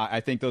I mean,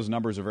 I think those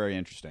numbers are very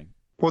interesting.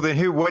 Well,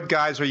 then what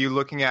guys are you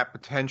looking at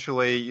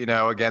potentially,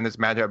 again, this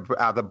matchup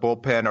out of the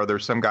bullpen? Are there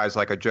some guys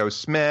like a Joe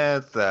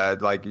Smith,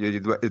 like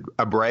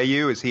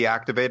Abreu? Is he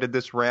activated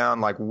this round?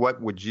 Like,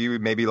 what would you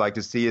maybe like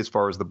to see as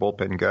far as the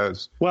bullpen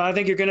goes? Well, I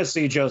think you're going to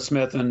see Joe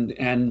Smith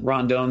and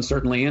Rondon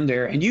certainly in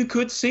there. And you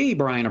could see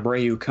Brian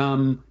Abreu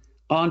come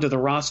onto the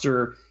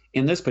roster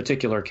in this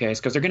particular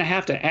case, because they're going to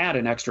have to add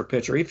an extra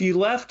pitcher. If you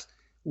left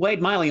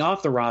Wade Miley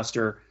off the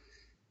roster,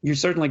 you're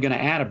certainly going to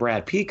add a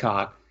Brad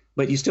Peacock,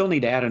 but you still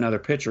need to add another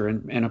pitcher,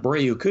 and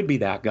Abreu could be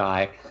that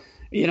guy.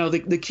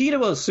 The key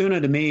to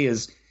Osuna to me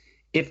is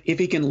if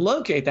he can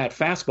locate that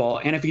fastball,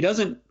 and if he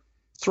doesn't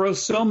throw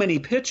so many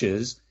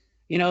pitches,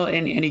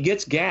 and he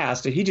gets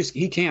gassed,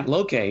 he can't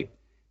locate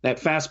that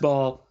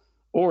fastball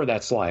or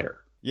that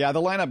slider. Yeah,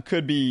 the lineup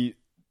could be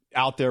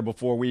out there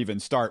before we even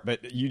start,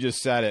 but you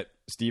just said it,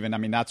 Steven. I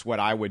mean, that's what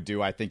I would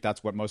do. I think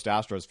that's what most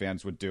Astros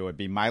fans would do. It'd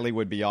be Miley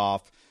would be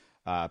off,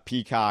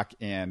 Peacock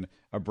and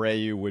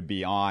Abreu would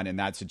be on in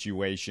that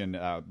situation.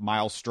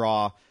 Miles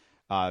Straw,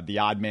 the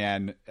odd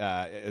man,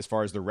 as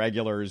far as the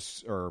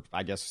regulars, or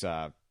I guess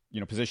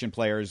position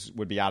players,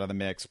 would be out of the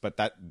mix. But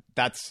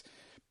that's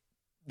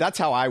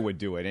how I would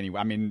do it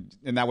anyway. I mean,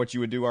 isn't that what you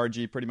would do,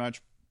 RG? Pretty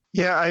much.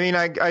 Yeah, I mean,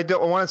 I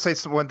don't want to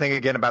say one thing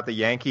again about the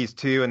Yankees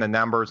too, and the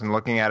numbers, and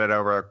looking at it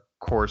over a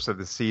course of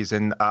the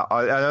season.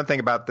 Another thing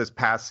about this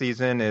past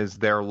season is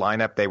their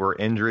lineup. They were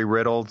injury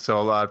riddled, so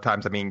a lot of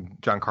times, I mean,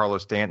 Giancarlo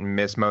Stanton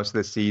missed most of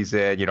the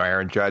season.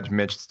 Aaron Judge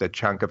missed a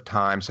chunk of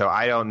time. So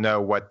I don't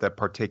know what the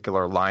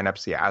particular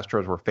lineups the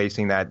Astros were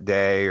facing that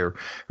day, or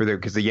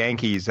because the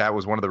Yankees, that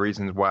was one of the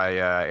reasons why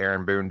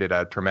Aaron Boone did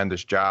a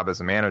tremendous job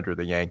as a manager of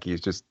the Yankees,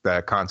 just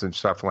constant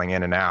shuffling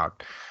in and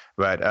out.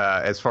 But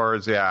as far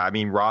as,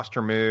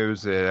 roster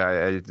moves,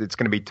 it's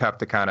going to be tough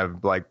to kind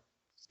of like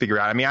figure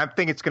out. I mean, I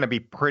think it's going to be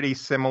pretty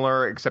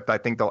similar, except I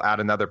think they'll add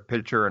another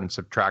pitcher and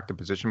subtract a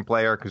position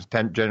player, because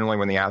generally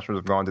when the Astros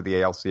have gone to the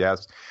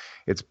ALCS,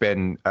 it's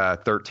been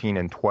 13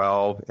 and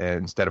 12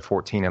 instead of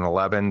 14 and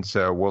 11.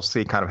 So we'll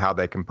see kind of how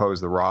they compose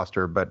the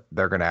roster, but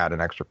they're going to add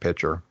an extra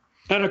pitcher.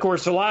 And, of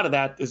course, a lot of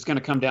that is going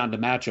to come down to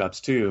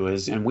matchups, too,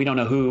 and we don't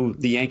know who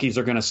the Yankees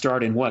are going to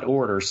start in what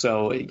order.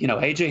 So,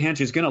 A.J.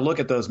 Hinch is going to look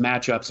at those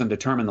matchups and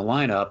determine the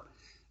lineup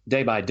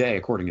day by day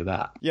according to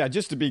that. Yeah,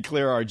 just to be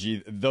clear,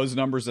 RG, those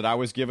numbers that I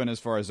was given as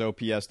far as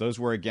OPS, those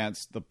were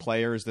against the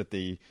players that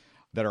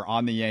are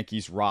on the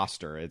Yankees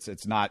roster.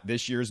 It's not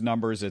this year's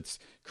numbers, it's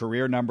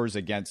career numbers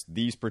against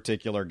these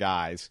particular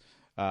guys.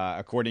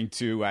 According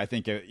to, I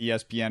think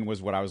ESPN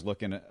was what I was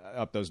looking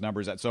up those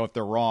numbers at. So if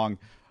they're wrong,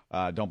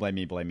 don't blame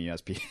me, blame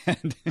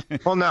ESPN.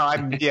 Well, no,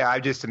 I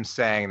just am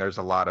saying there's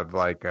a lot of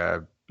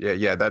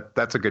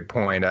that's a good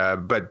point.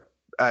 But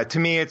to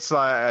me, it's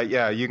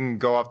you can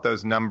go off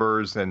those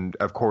numbers, and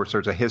of course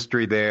there's a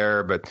history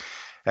there, but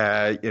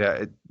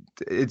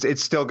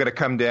it's still going to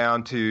come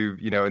down to,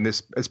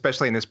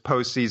 especially in this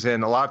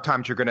postseason, a lot of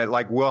times you're going to,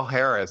 like Will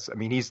Harris. I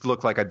mean, he's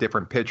looked like a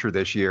different pitcher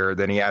this year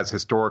than he has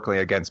historically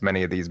against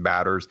many of these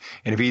batters.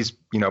 And if he's,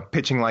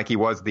 pitching like he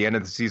was at the end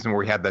of the season,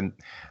 where he had the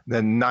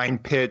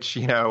 9-pitch,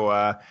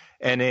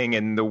 inning,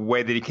 and the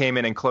way that he came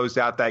in and closed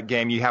out that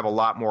game, you have a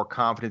lot more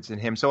confidence in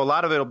him. So a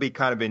lot of it will be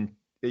kind of in,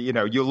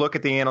 you look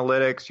at the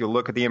analytics, you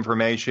look at the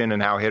information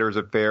and how hitters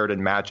have fared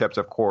and matchups.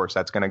 Of course,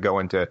 that's going to go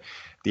into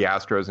the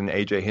Astros and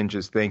A.J.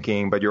 Hinch's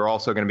thinking, but you're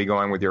also going to be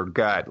going with your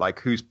gut, like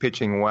who's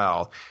pitching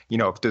well.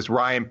 Is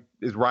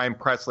Ryan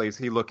Presley, is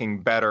he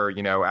looking better,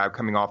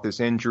 coming off this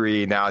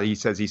injury? Now he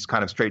says he's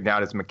kind of straightened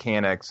out his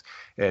mechanics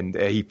and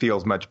he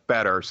feels much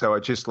better. So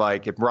it's just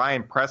like, if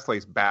Ryan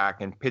Presley's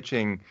back and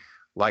pitching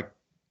like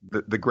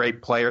the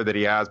great player that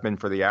he has been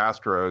for the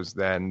Astros,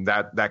 then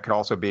that could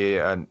also be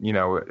a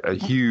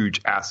huge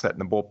asset in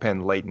the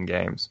bullpen late in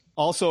games.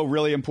 Also,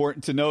 really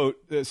important to note,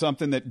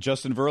 something that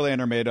Justin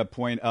Verlander made a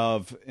point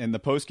of in the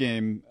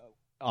postgame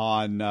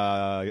on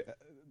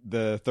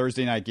the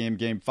Thursday night game,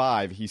 Game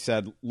 5. He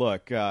said,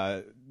 look,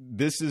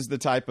 this is the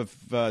type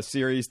of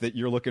series that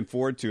you're looking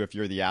forward to if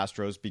you're the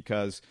Astros,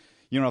 because,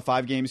 a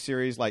 5-game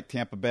series like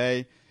Tampa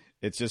Bay,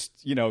 It's just,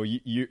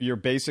 you're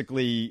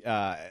basically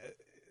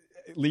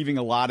leaving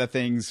a lot of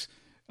things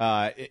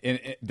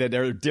that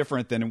are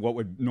different than what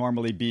would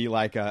normally be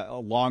like a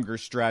longer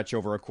stretch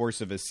over a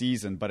course of a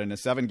season. But in a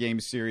 7-game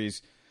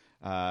series,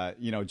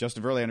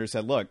 Justin Verlander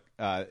said, look,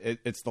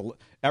 it's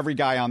every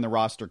guy on the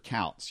roster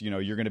counts.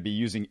 You're going to be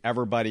using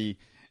everybody.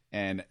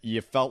 And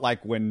you felt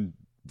like when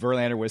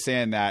Verlander was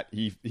saying that,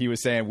 he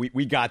was saying,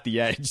 we got the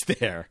edge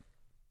there.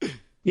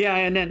 Yeah.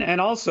 And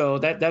also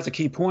that's a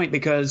key point,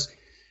 because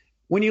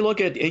when you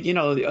look at,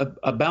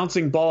 a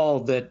bouncing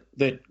ball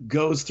that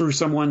goes through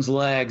someone's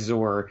legs,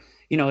 or,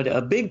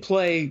 a big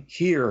play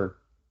here,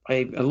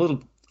 a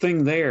little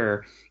thing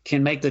there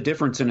can make the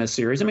difference in a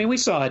series. I mean, we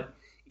saw it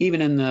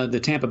even in the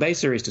Tampa Bay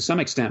series to some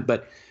extent,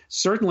 but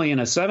certainly in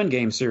a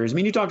 7-game series. I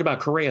mean, you talked about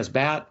Correa's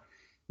bat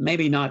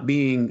maybe not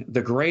being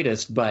the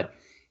greatest, but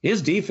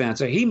his defense,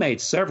 he made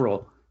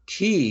several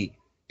key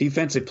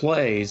defensive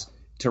plays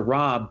to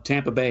rob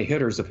Tampa Bay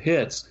hitters of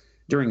hits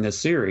during this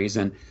series,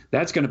 and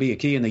that's going to be a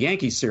key in the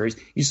Yankees series.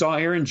 You saw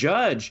Aaron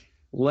Judge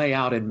lay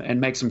out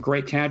and make some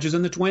great catches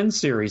in the Twins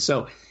series.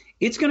 So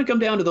it's going to come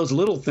down to those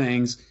little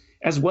things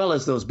as well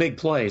as those big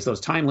plays,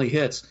 those timely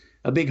hits,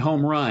 a big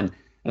home run,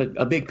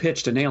 a big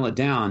pitch to nail it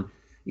down.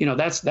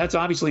 That's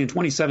obviously in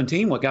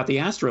 2017 what got the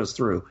Astros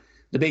through.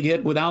 The big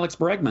hit with Alex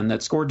Bregman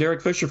that scored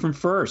Derek Fisher from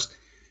first.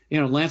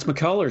 Lance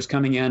McCullers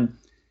coming in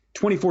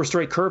 24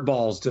 straight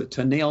curveballs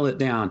to nail it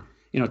down.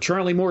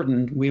 Charlie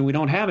Morton, we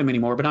don't have him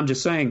anymore, but I'm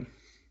just saying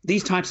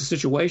these types of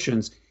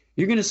situations,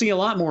 you're going to see a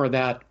lot more of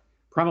that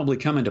probably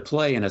come into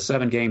play in a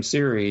 7-game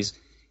series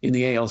in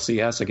the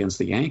ALCS against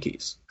the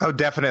Yankees. Oh,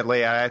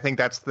 definitely. I think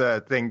that's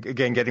the thing.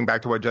 Again, getting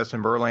back to what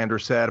Justin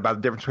Verlander said about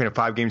the difference between a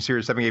 5-game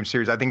series, 7-game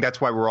series, I think that's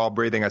why we're all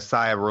breathing a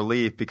sigh of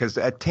relief, because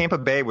Tampa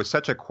Bay was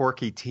such a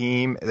quirky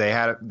team. They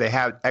had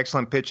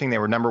excellent pitching. They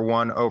were number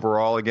 1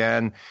 overall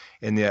again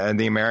in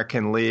the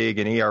American League,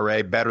 and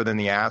ERA better than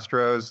the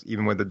Astros,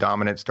 even with the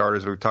dominant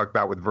starters we've talked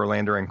about with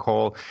Verlander and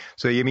Cole.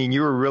 So,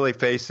 you were really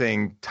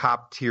facing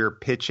top-tier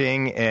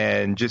pitching,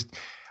 and just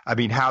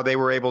how they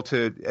were able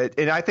to,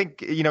 and I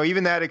think,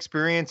 even that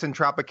experience in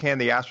Tropicana,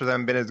 the Astros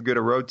haven't been as good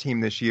a road team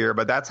this year,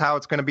 but that's how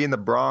it's going to be in the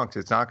Bronx.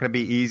 It's not going to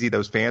be easy.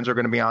 Those fans are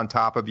going to be on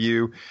top of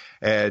you,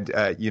 and,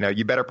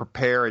 you better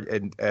prepare,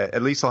 and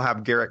at least they'll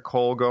have Garrett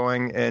Cole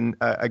going in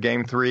a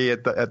game 3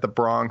 at the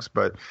Bronx,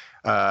 but,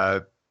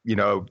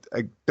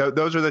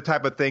 those are the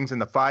type of things in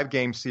the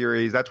 5-game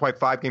series. That's why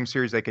 5-game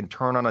series, they can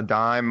turn on a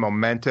dime,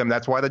 momentum.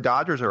 That's why the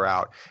Dodgers are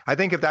out. I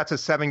think if that's a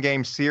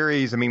 7-game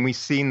series, we've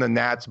seen the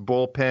Nats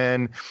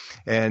bullpen,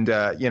 and,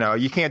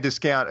 you can't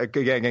discount,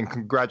 again,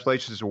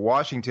 congratulations to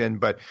Washington,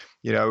 but,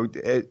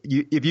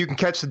 if you can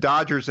catch the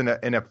Dodgers in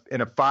a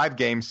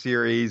 5-game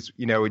series,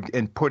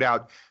 and put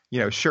out,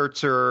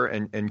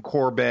 Scherzer and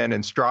Corbin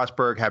and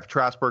Strasburg, have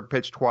Strasburg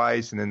pitch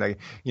twice, and then they,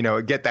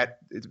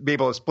 be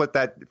able to split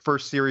that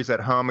first series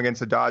at home against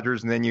the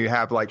Dodgers, and then you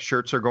have like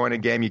Scherzer going a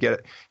game, you're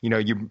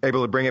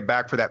able to bring it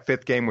back for that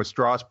 5th game with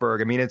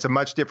Strasburg. It's a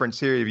much different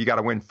series if you got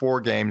to win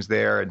 4 games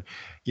there, and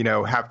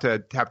have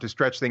to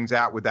stretch things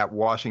out with that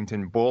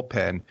Washington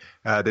bullpen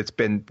that's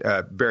been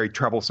very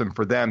troublesome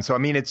for them. So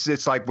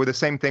it's like with the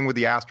same thing with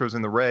the Astros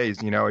and the Rays.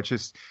 It's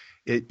just.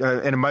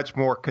 In a much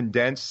more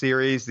condensed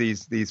series,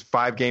 these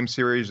 5-game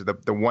series, the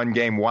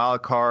 1-game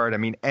wild card,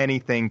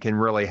 anything can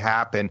really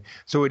happen.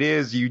 So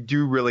you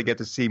do really get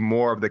to see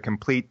more of the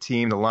complete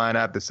team, the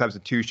lineup, the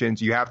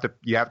substitutions. You have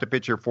to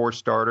pitch your 4th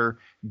starter,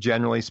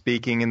 generally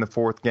speaking, in the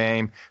 4th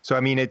game. So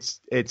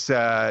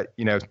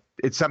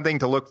it's something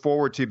to look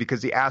forward to,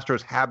 because the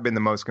Astros have been the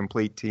most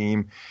complete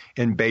team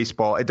in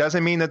baseball. It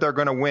doesn't mean that they're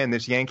going to win.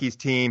 This Yankees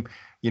team,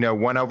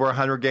 won over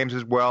 100 games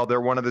as well. They're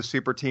one of the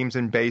super teams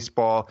in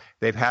baseball.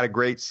 They've had a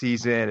great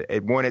season.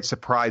 It wouldn't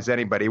surprise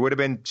anybody. It would have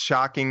been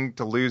shocking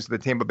to lose the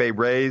Tampa Bay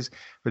Rays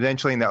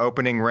potentially in the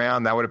opening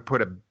round. That would have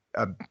put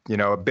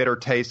a bitter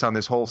taste on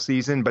this whole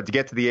season. But to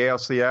get to the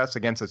ALCS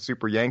against a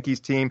super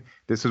Yankees team,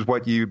 this is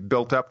what you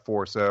built up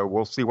for. So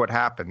we'll see what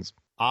happens.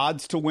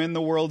 Odds to win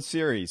the World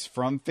Series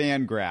from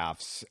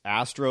Fangraphs: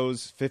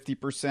 Astros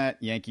 50%,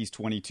 Yankees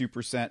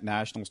 22%,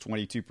 Nationals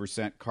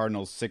 22%,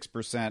 Cardinals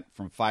 6%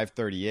 from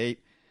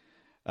 538.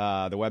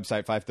 The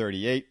website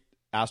 538.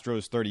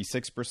 Astros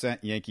 36%,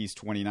 Yankees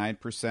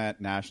 29%,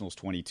 Nationals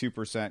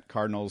 22%,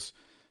 Cardinals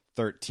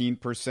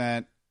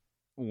 13%.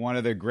 One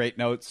of the great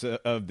notes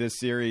of this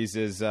series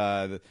is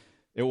it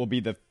will be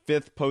the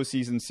 5th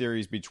postseason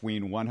series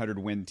between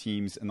 100-win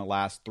teams in the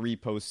last 3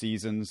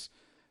 postseasons.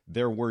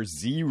 There were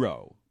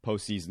 0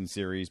 postseason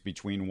series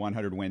between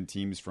 100-win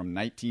teams from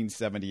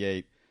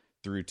 1978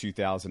 through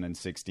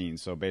 2016.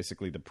 So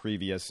basically the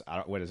previous,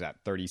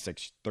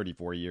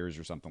 34 years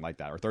or something like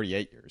that, or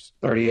 38 years.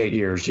 38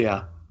 years,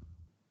 yeah.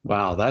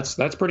 Wow, that's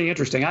pretty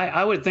interesting.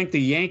 I would think the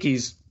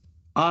Yankees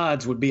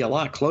odds would be a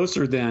lot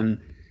closer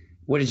than,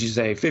 what did you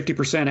say, 50%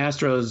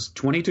 Astros,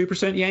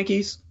 22%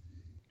 Yankees?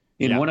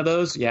 in one of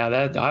those,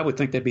 that I would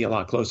think they'd be a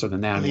lot closer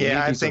than that. I mean,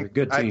 yeah, I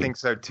think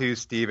so too,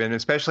 Steven,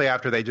 especially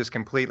after they just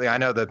completely, I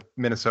know the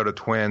Minnesota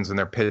Twins and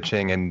their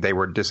pitching, and they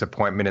were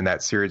disappointment in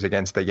that series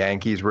against the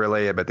Yankees,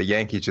 really, but the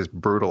Yankees just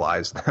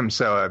brutalized them.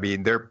 So, I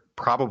mean, they're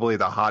probably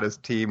the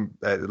hottest team,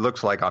 it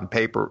looks like on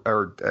paper,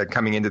 or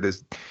coming into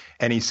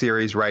any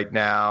series right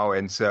now.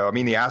 And so, I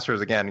mean, the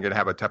Astros, again, are going to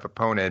have a tough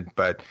opponent,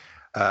 but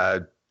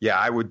yeah,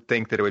 I would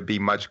think that it would be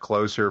much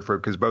closer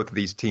because both of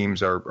these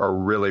teams are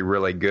really,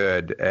 really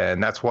good.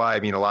 And that's why, I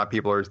mean, a lot of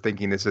people are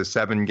thinking this is a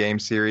 7-game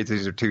series.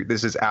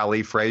 This is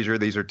Ali Frazier.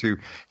 These are two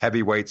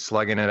heavyweights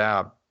slugging it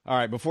out. All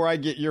right, before I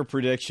get your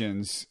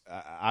predictions,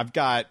 I've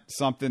got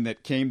something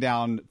that came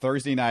down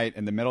Thursday night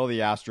in the middle of the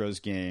Astros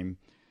game,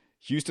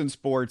 Houston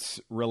sports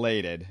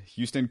related,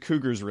 Houston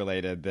Cougars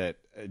related, that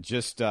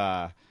just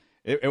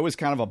it was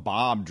kind of a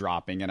bomb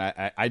dropping, and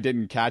I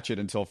didn't catch it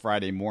until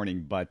Friday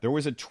morning, but there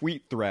was a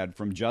tweet thread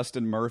from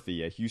Justin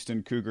Murphy, a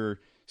Houston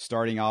Cougar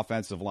starting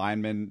offensive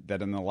lineman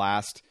that in the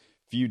last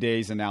few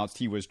days announced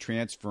he was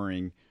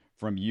transferring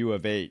from U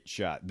of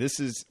H. This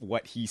is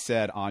what he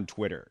said on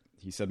Twitter.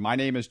 He said, "My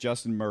name is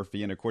Justin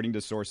Murphy, and according to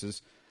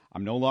sources,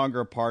 I'm no longer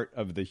a part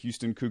of the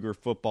Houston Cougar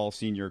football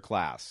senior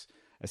class,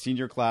 a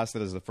senior class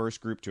that is the first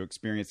group to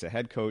experience a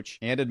head coach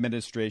and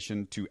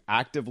administration to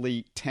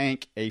actively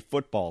tank a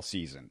football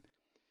season."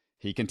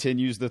 He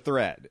continues the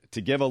thread.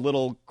 "To give a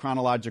little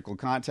chronological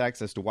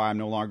context as to why I'm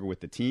no longer with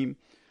the team,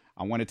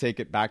 I want to take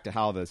it back to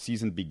how the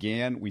season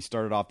began. We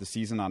started off the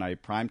season on a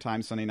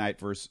primetime Sunday night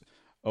versus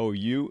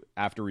OU.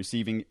 After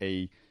receiving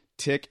a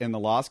tick in the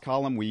loss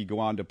column, we go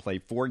on to play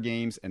 4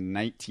 games in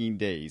 19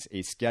 days,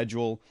 a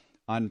schedule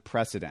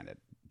unprecedented.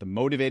 The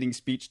motivating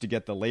speech to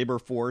get the labor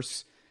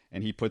force,"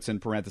 and he puts in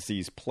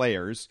parentheses,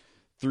 "players,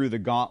 through the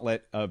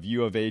gauntlet of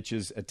U of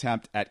H's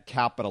attempt at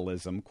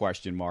capitalism,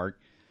 question mark.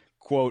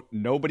 Quote,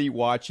 nobody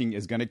watching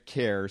is going to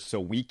care, so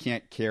we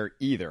can't care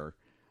either,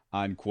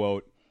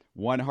 unquote.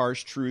 One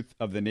harsh truth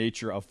of the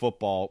nature of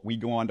football, we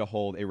go on to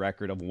hold a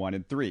record of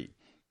 1-3.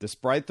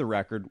 Despite the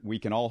record, we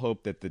can all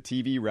hope that the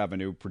TV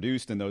revenue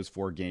produced in those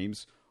 4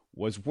 games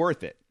was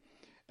worth it.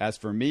 As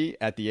for me,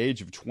 at the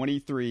age of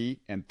 23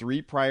 and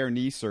 3 prior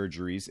knee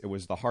surgeries, it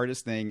was the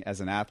hardest thing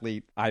as an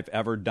athlete I've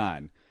ever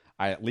done.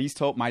 I at least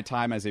hope my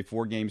time as a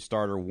 4-game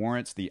starter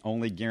warrants the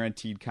only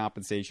guaranteed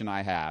compensation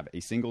I have, a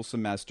single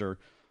semester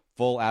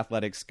full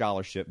athletic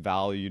scholarship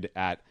valued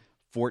at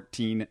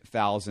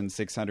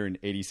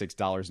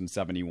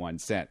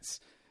 $14,686.71.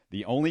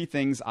 The only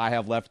things I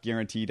have left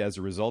guaranteed as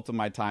a result of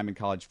my time in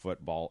college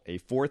football, a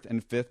 4th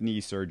and 5th knee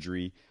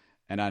surgery,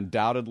 and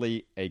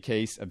undoubtedly a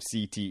case of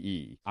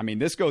CTE." I mean,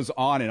 this goes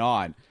on and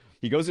on.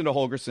 He goes into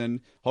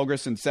Holgorsen.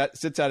 Holgorsen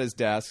sits at his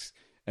desk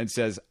and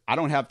says, "I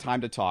don't have time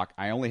to talk.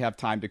 I only have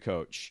time to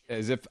coach,"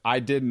 as if I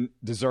didn't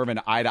deserve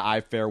an eye-to-eye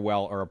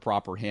farewell or a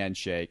proper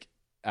handshake.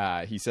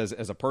 He says,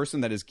 "As a person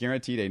that is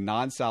guaranteed a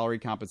non-salary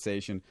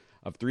compensation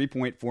of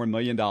 $3.4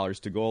 million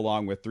to go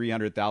along with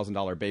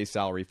 $300,000 base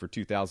salary for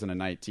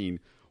 2019,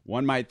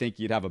 one might think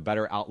you'd have a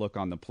better outlook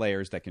on the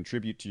players that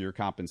contribute to your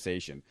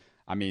compensation."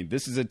 I mean,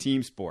 this is a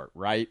team sport,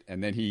 right?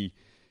 And then he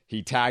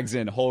tags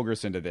in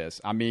Holgorsen to this.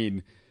 I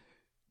mean,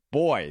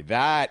 boy,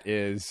 that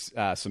is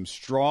some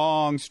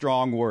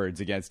strong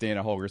words against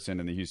Dana Holgorsen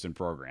and the Houston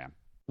program.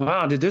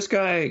 Wow, did this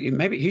guy,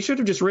 maybe he should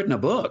have just written a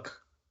book.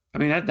 I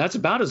mean, that's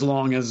about as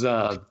long as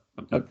a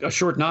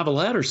short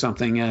novelette or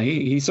something.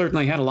 He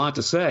certainly had a lot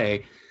to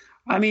say.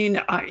 I mean,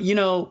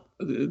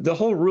 the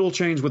whole rule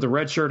change with the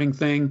redshirting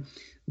thing,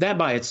 that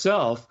by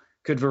itself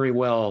could very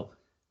well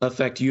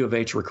affect U of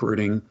H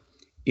recruiting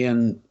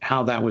in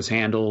how that was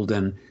handled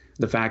and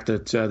the fact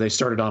that they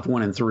started off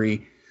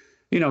 1-3.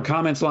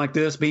 Comments like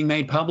this being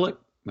made public,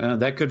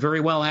 that could very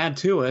well add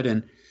to it.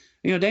 And,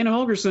 Dana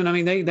Holgorsen, I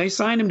mean, they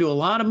signed him to a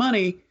lot of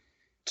money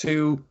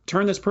to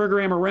turn this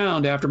program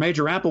around after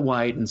Major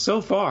Applewhite, and so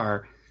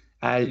far,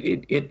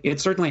 it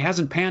certainly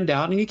hasn't panned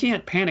out. And you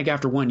can't panic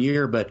after 1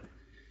 year, but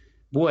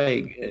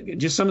boy,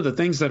 just some of the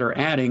things that are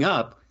adding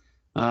up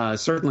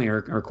certainly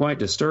are quite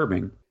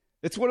disturbing.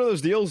 It's one of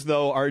those deals,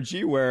 though,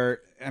 RG, where,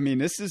 I mean,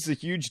 this is a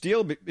huge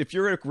deal. If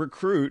you're a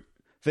recruit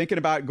thinking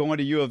about going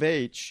to U of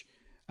H,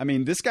 I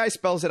mean, this guy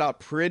spells it out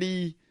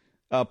pretty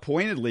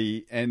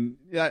pointedly, and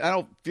I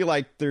don't feel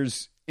like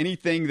there's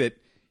anything that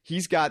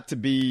he's got to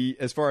be,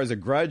 as far as a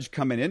grudge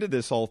coming into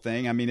this whole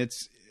thing. I mean,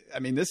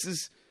 this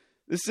is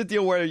a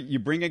deal where you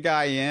bring a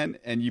guy in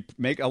and you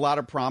make a lot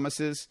of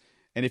promises,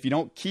 and if you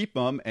don't keep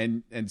them,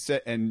 and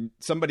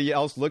somebody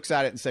else looks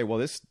at it and say, well,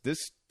 this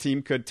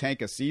team could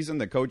tank a season,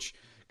 the coach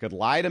could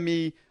lie to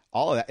me,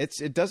 all of that.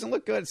 It doesn't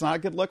look good. It's not a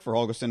good look for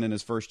Holgorsen in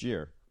his first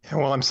year.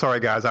 Well, I'm sorry,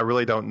 guys. I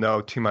really don't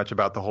know too much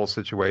about the whole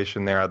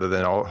situation there, other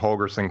than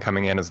Holgorsen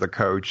coming in as the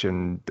coach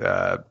and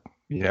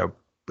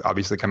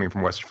obviously coming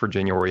from West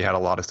Virginia, where he had a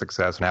lot of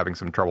success and having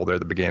some trouble there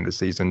at the beginning of the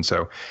season.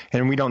 So,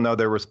 and we don't know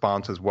their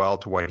response as well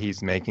to what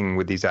he's making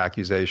with these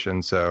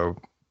accusations. So,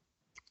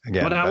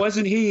 again, but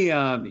wasn't he?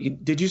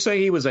 Did you say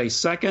he was a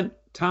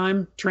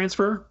second-time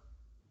transfer?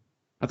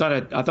 I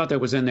thought that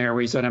was in there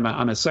where he said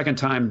I'm a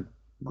second-time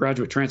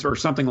graduate transfer or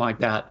something like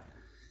that.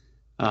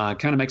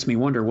 kind of makes me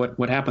wonder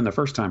what happened the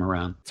first time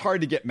around. It's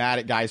hard to get mad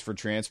at guys for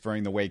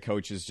transferring the way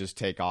coaches just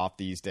take off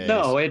these days.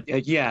 No,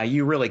 yeah,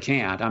 you really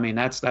can't. I mean,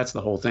 that's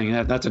the whole thing.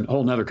 That's a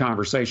whole nother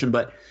conversation.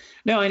 But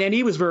no, and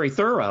he was very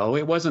thorough.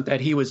 It wasn't that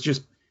he was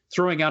just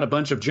throwing out a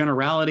bunch of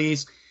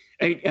generalities.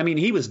 I mean,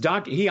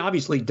 he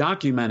obviously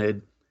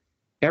documented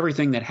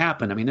everything that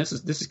happened. I mean, this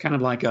is kind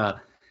of like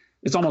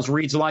it almost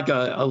reads like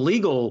a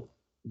legal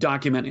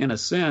document in a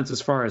sense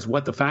as far as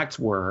what the facts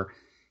were.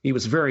 He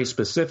was very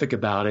specific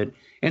about it.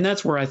 And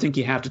that's where I think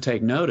you have to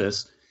take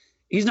notice.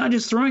 He's not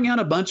just throwing out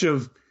a bunch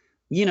of,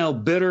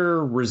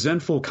 bitter,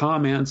 resentful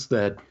comments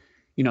that,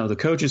 the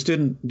coaches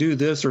didn't do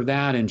this or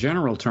that in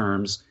general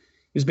terms.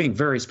 He's being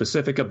very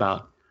specific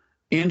about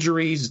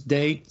injuries,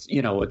 dates,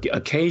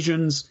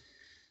 occasions.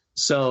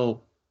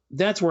 So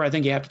that's where I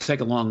think you have to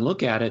take a long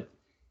look at it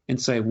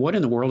and say, what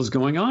in the world is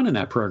going on in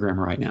that program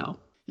right now?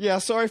 Yeah,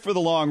 sorry for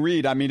the long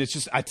read. I mean, it's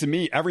just, to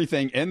me,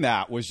 everything in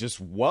that was just,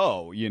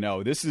 whoa,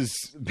 this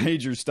is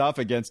major stuff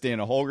against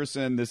Dana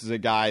Holgorsen. This is a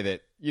guy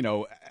that,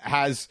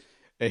 has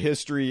a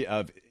history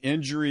of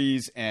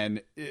injuries,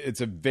 and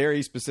it's a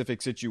very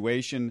specific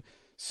situation.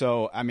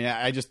 So, I mean,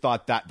 I just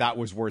thought that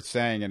was worth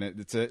saying,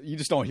 and you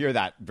just don't hear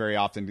that very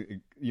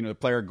often. The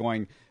player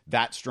going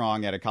that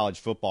strong at a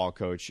college football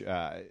coach,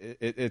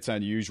 it's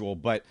unusual.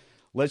 But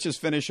let's just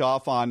finish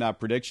off on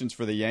predictions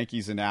for the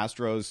Yankees and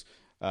Astros.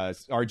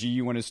 RG,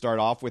 you want to start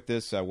off with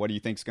this? What do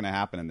you think is going to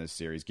happen in this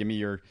series? Give me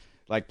your,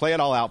 play it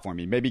all out for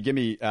me. Maybe give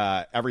me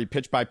every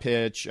pitch by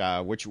pitch,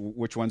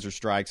 which ones are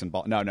strikes and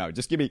ball. No,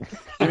 just give me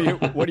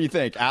what do you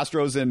think?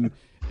 Astros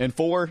in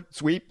 4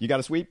 sweep? You got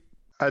a sweep?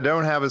 I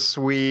don't have a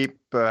sweep,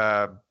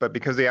 but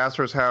because the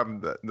Astros have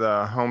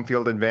the home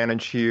field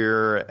advantage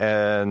here,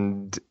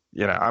 and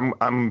I'm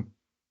on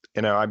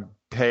the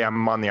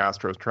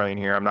Astros train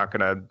here. I'm not going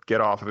to get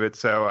off of it,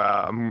 so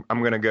I'm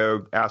going to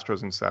go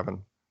Astros in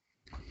 7.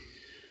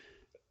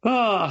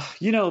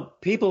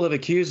 People have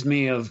accused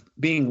me of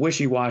being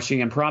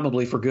wishy-washy, and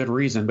probably for good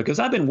reason, because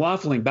I've been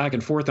waffling back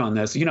and forth on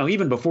this,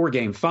 even before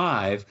Game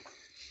 5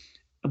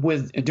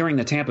 during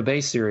the Tampa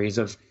Bay series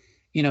of,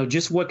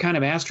 just what kind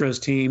of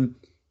Astros team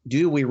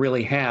do we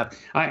really have?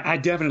 I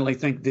definitely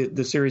think that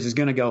the series is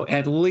going to go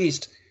at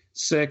least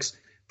 6,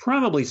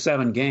 probably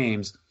 7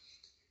 games.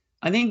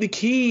 I think the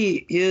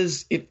key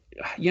is,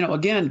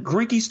 again,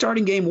 Greinke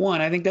starting Game 1,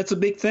 I think that's a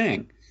big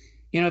thing.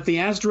 If the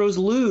Astros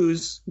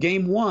lose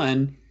Game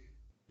 1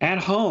 at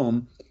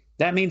home,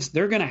 that means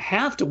they're going to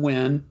have to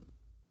win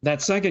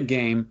that second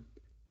game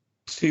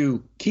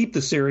to keep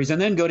the series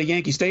and then go to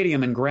Yankee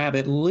Stadium and grab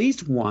at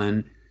least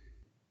 1,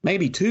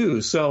 maybe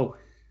 2. So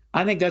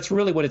I think that's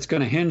really what it's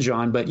going to hinge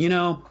on. But,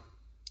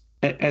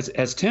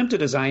 as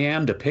tempted as I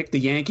am to pick the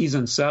Yankees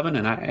in 7,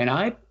 and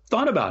I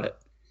thought about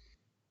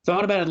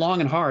it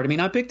long and hard. I mean,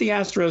 I picked the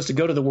Astros to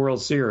go to the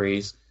World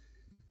Series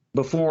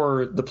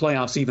before the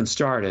playoffs even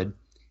started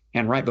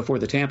and right before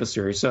the Tampa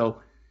series.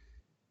 So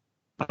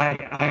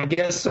I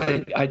guess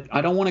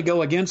I don't want to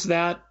go against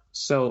that.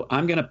 So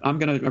I'm gonna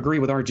agree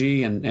with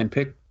RG and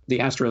pick the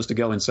Astros to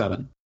go in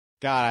 7.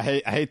 God,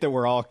 I hate that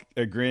we're all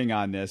agreeing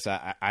on this.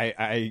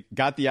 I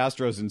got the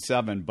Astros in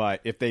 7,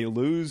 but if they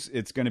lose,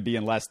 it's going to be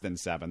in less than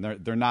 7.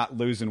 They're not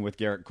losing with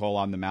Garrett Cole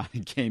on the mound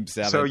in Game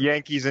 7. So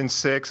Yankees in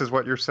 6 is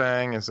what you're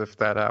saying, as if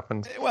that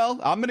happens. Well,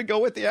 I'm going to go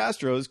with the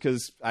Astros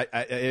because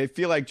I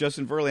feel like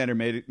Justin Verlander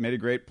made a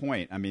great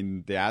point. I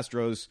mean, the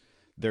Astros,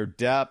 their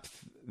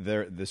depth,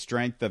 the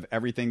strength of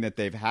everything that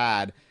they've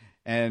had,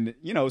 and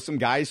some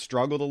guys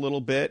struggled a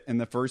little bit in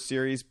the first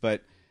series,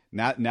 but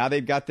now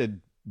they've got the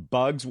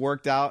bugs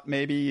worked out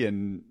maybe,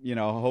 and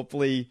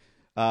hopefully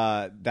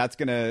that's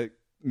going to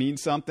mean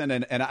something,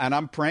 and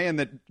I'm praying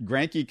that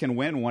Greinke can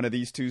win one of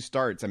these 2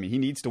 starts. I mean, he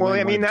needs to win. Well,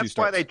 I mean, one of the 2 that's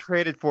why starts. they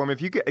traded for him.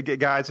 If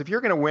you're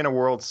going to win a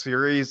World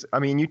Series, I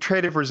mean, you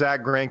traded for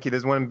Zach Greinke. This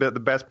is one of the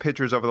best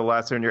pitchers over the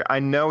last 7 years. I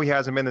know he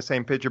hasn't been the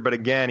same pitcher, but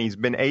again, he's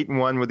been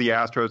 8-1 with the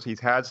Astros. He's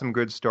had some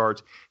good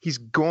starts. He's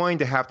going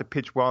to have to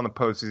pitch well in the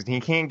postseason. He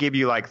can't give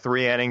you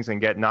 3 innings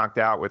and get knocked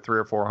out with 3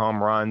 or 4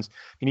 home runs.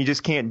 And you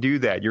just can't do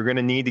that. You're going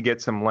to need to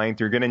get some length.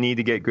 You're going to need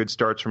to get good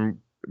starts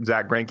from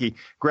Zach Greinke.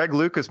 Greg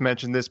Lucas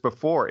mentioned this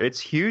before. It's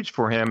huge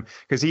for him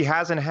because he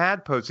hasn't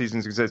had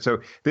postseason success. So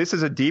this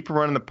is a deep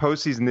run in the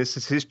postseason. This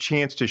is his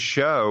chance to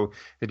show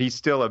that he's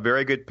still a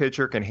very good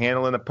pitcher, can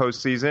handle in the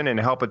postseason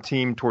and help a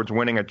team towards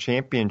winning a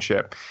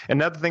championship.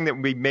 Another thing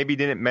that we maybe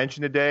didn't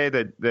mention today,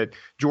 that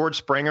George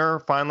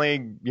Springer finally,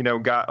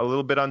 got a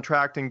little bit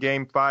untracked in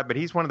Game 5, but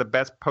he's one of the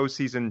best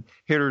postseason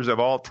hitters of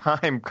all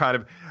time kind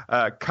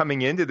of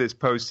coming into this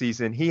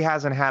postseason. He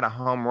hasn't had a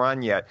home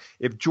run yet.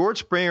 If George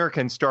Springer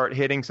can start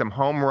hitting some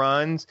home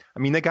runs, I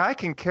mean, the guy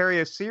can carry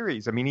a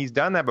series. I mean, he's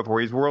done that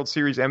before. He's World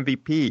Series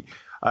MVP.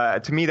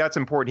 To me, that's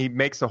important. He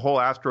makes the whole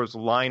Astros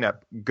lineup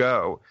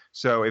go.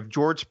 So if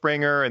George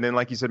Springer, and then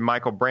like you said,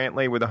 Michael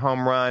Brantley with a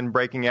home run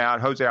breaking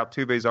out, Jose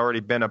Altuve's already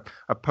been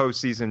a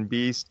postseason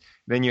beast.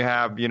 Then you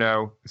have,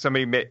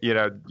 somebody,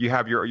 you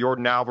have your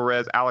Jordan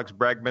Alvarez, Alex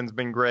Bregman's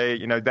been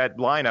great. That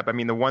lineup, I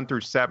mean, the 1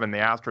 through 7, the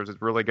Astros is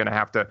really going to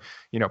have to,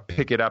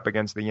 pick it up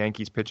against the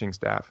Yankees pitching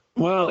staff.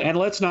 Well, and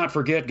let's not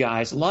forget,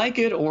 guys, like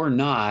it or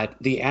not,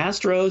 the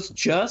Astros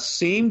just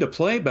seem to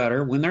play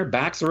better when their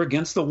backs are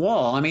against the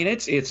wall. I mean,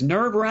 it's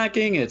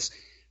nerve-wracking. It's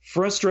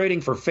frustrating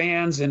for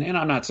fans. And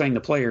I'm not saying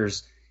the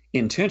players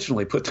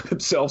intentionally put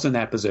themselves in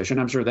that position.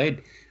 I'm sure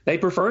they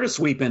prefer to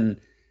sweep in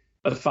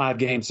a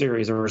 5-game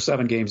series or a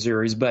 7-game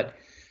series. But,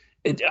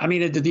 the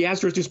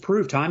Astros just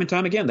proved time and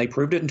time again. They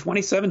proved it in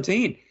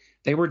 2017.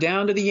 They were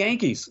down to the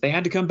Yankees. They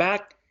had to come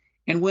back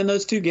and win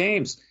those 2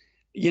 games.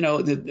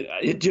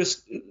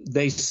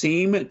 They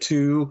seem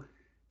to,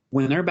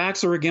 when their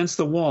backs are against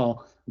the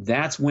wall,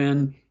 that's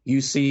when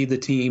you see the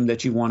team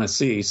that you want to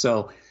see.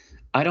 So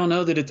I don't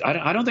know that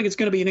I don't think it's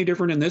going to be any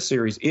different in this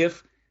series.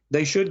 If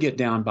they should get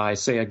down by,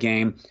 say, a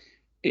game,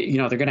 they're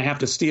going to have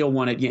to steal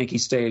one at Yankee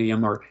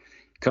Stadium or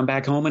come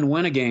back home and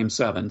win a Game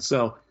 7.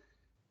 So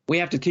we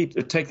have to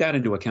take that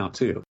into account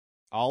too.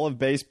 All of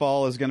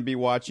baseball is going to be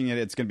watching it.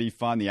 It's going to be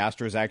fun. The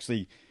Astros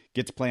actually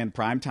get to play in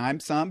prime time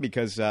some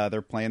because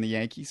they're playing the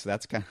Yankees. So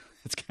that's kind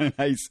of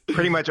nice.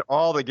 Pretty much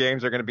all the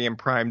games are going to be in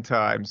prime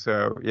time.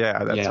 So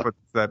that's what's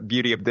the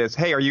beauty of this.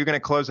 Hey, are you going to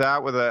close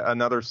out with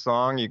another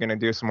song? You're going to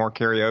do some more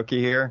karaoke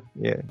here?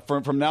 Yeah.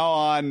 From now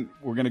on,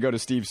 we're going to go to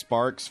Steve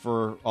Sparks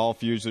for all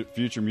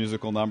future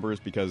musical numbers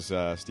because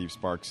Steve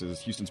Sparks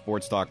is Houston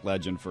Sports Talk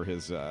legend for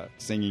his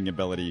singing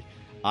ability.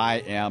 I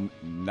am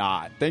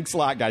not. Thanks a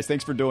lot, guys.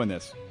 Thanks for doing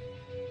this.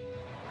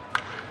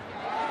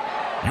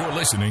 You're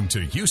listening to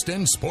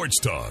Houston Sports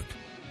Talk.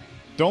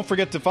 Don't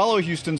forget to follow Houston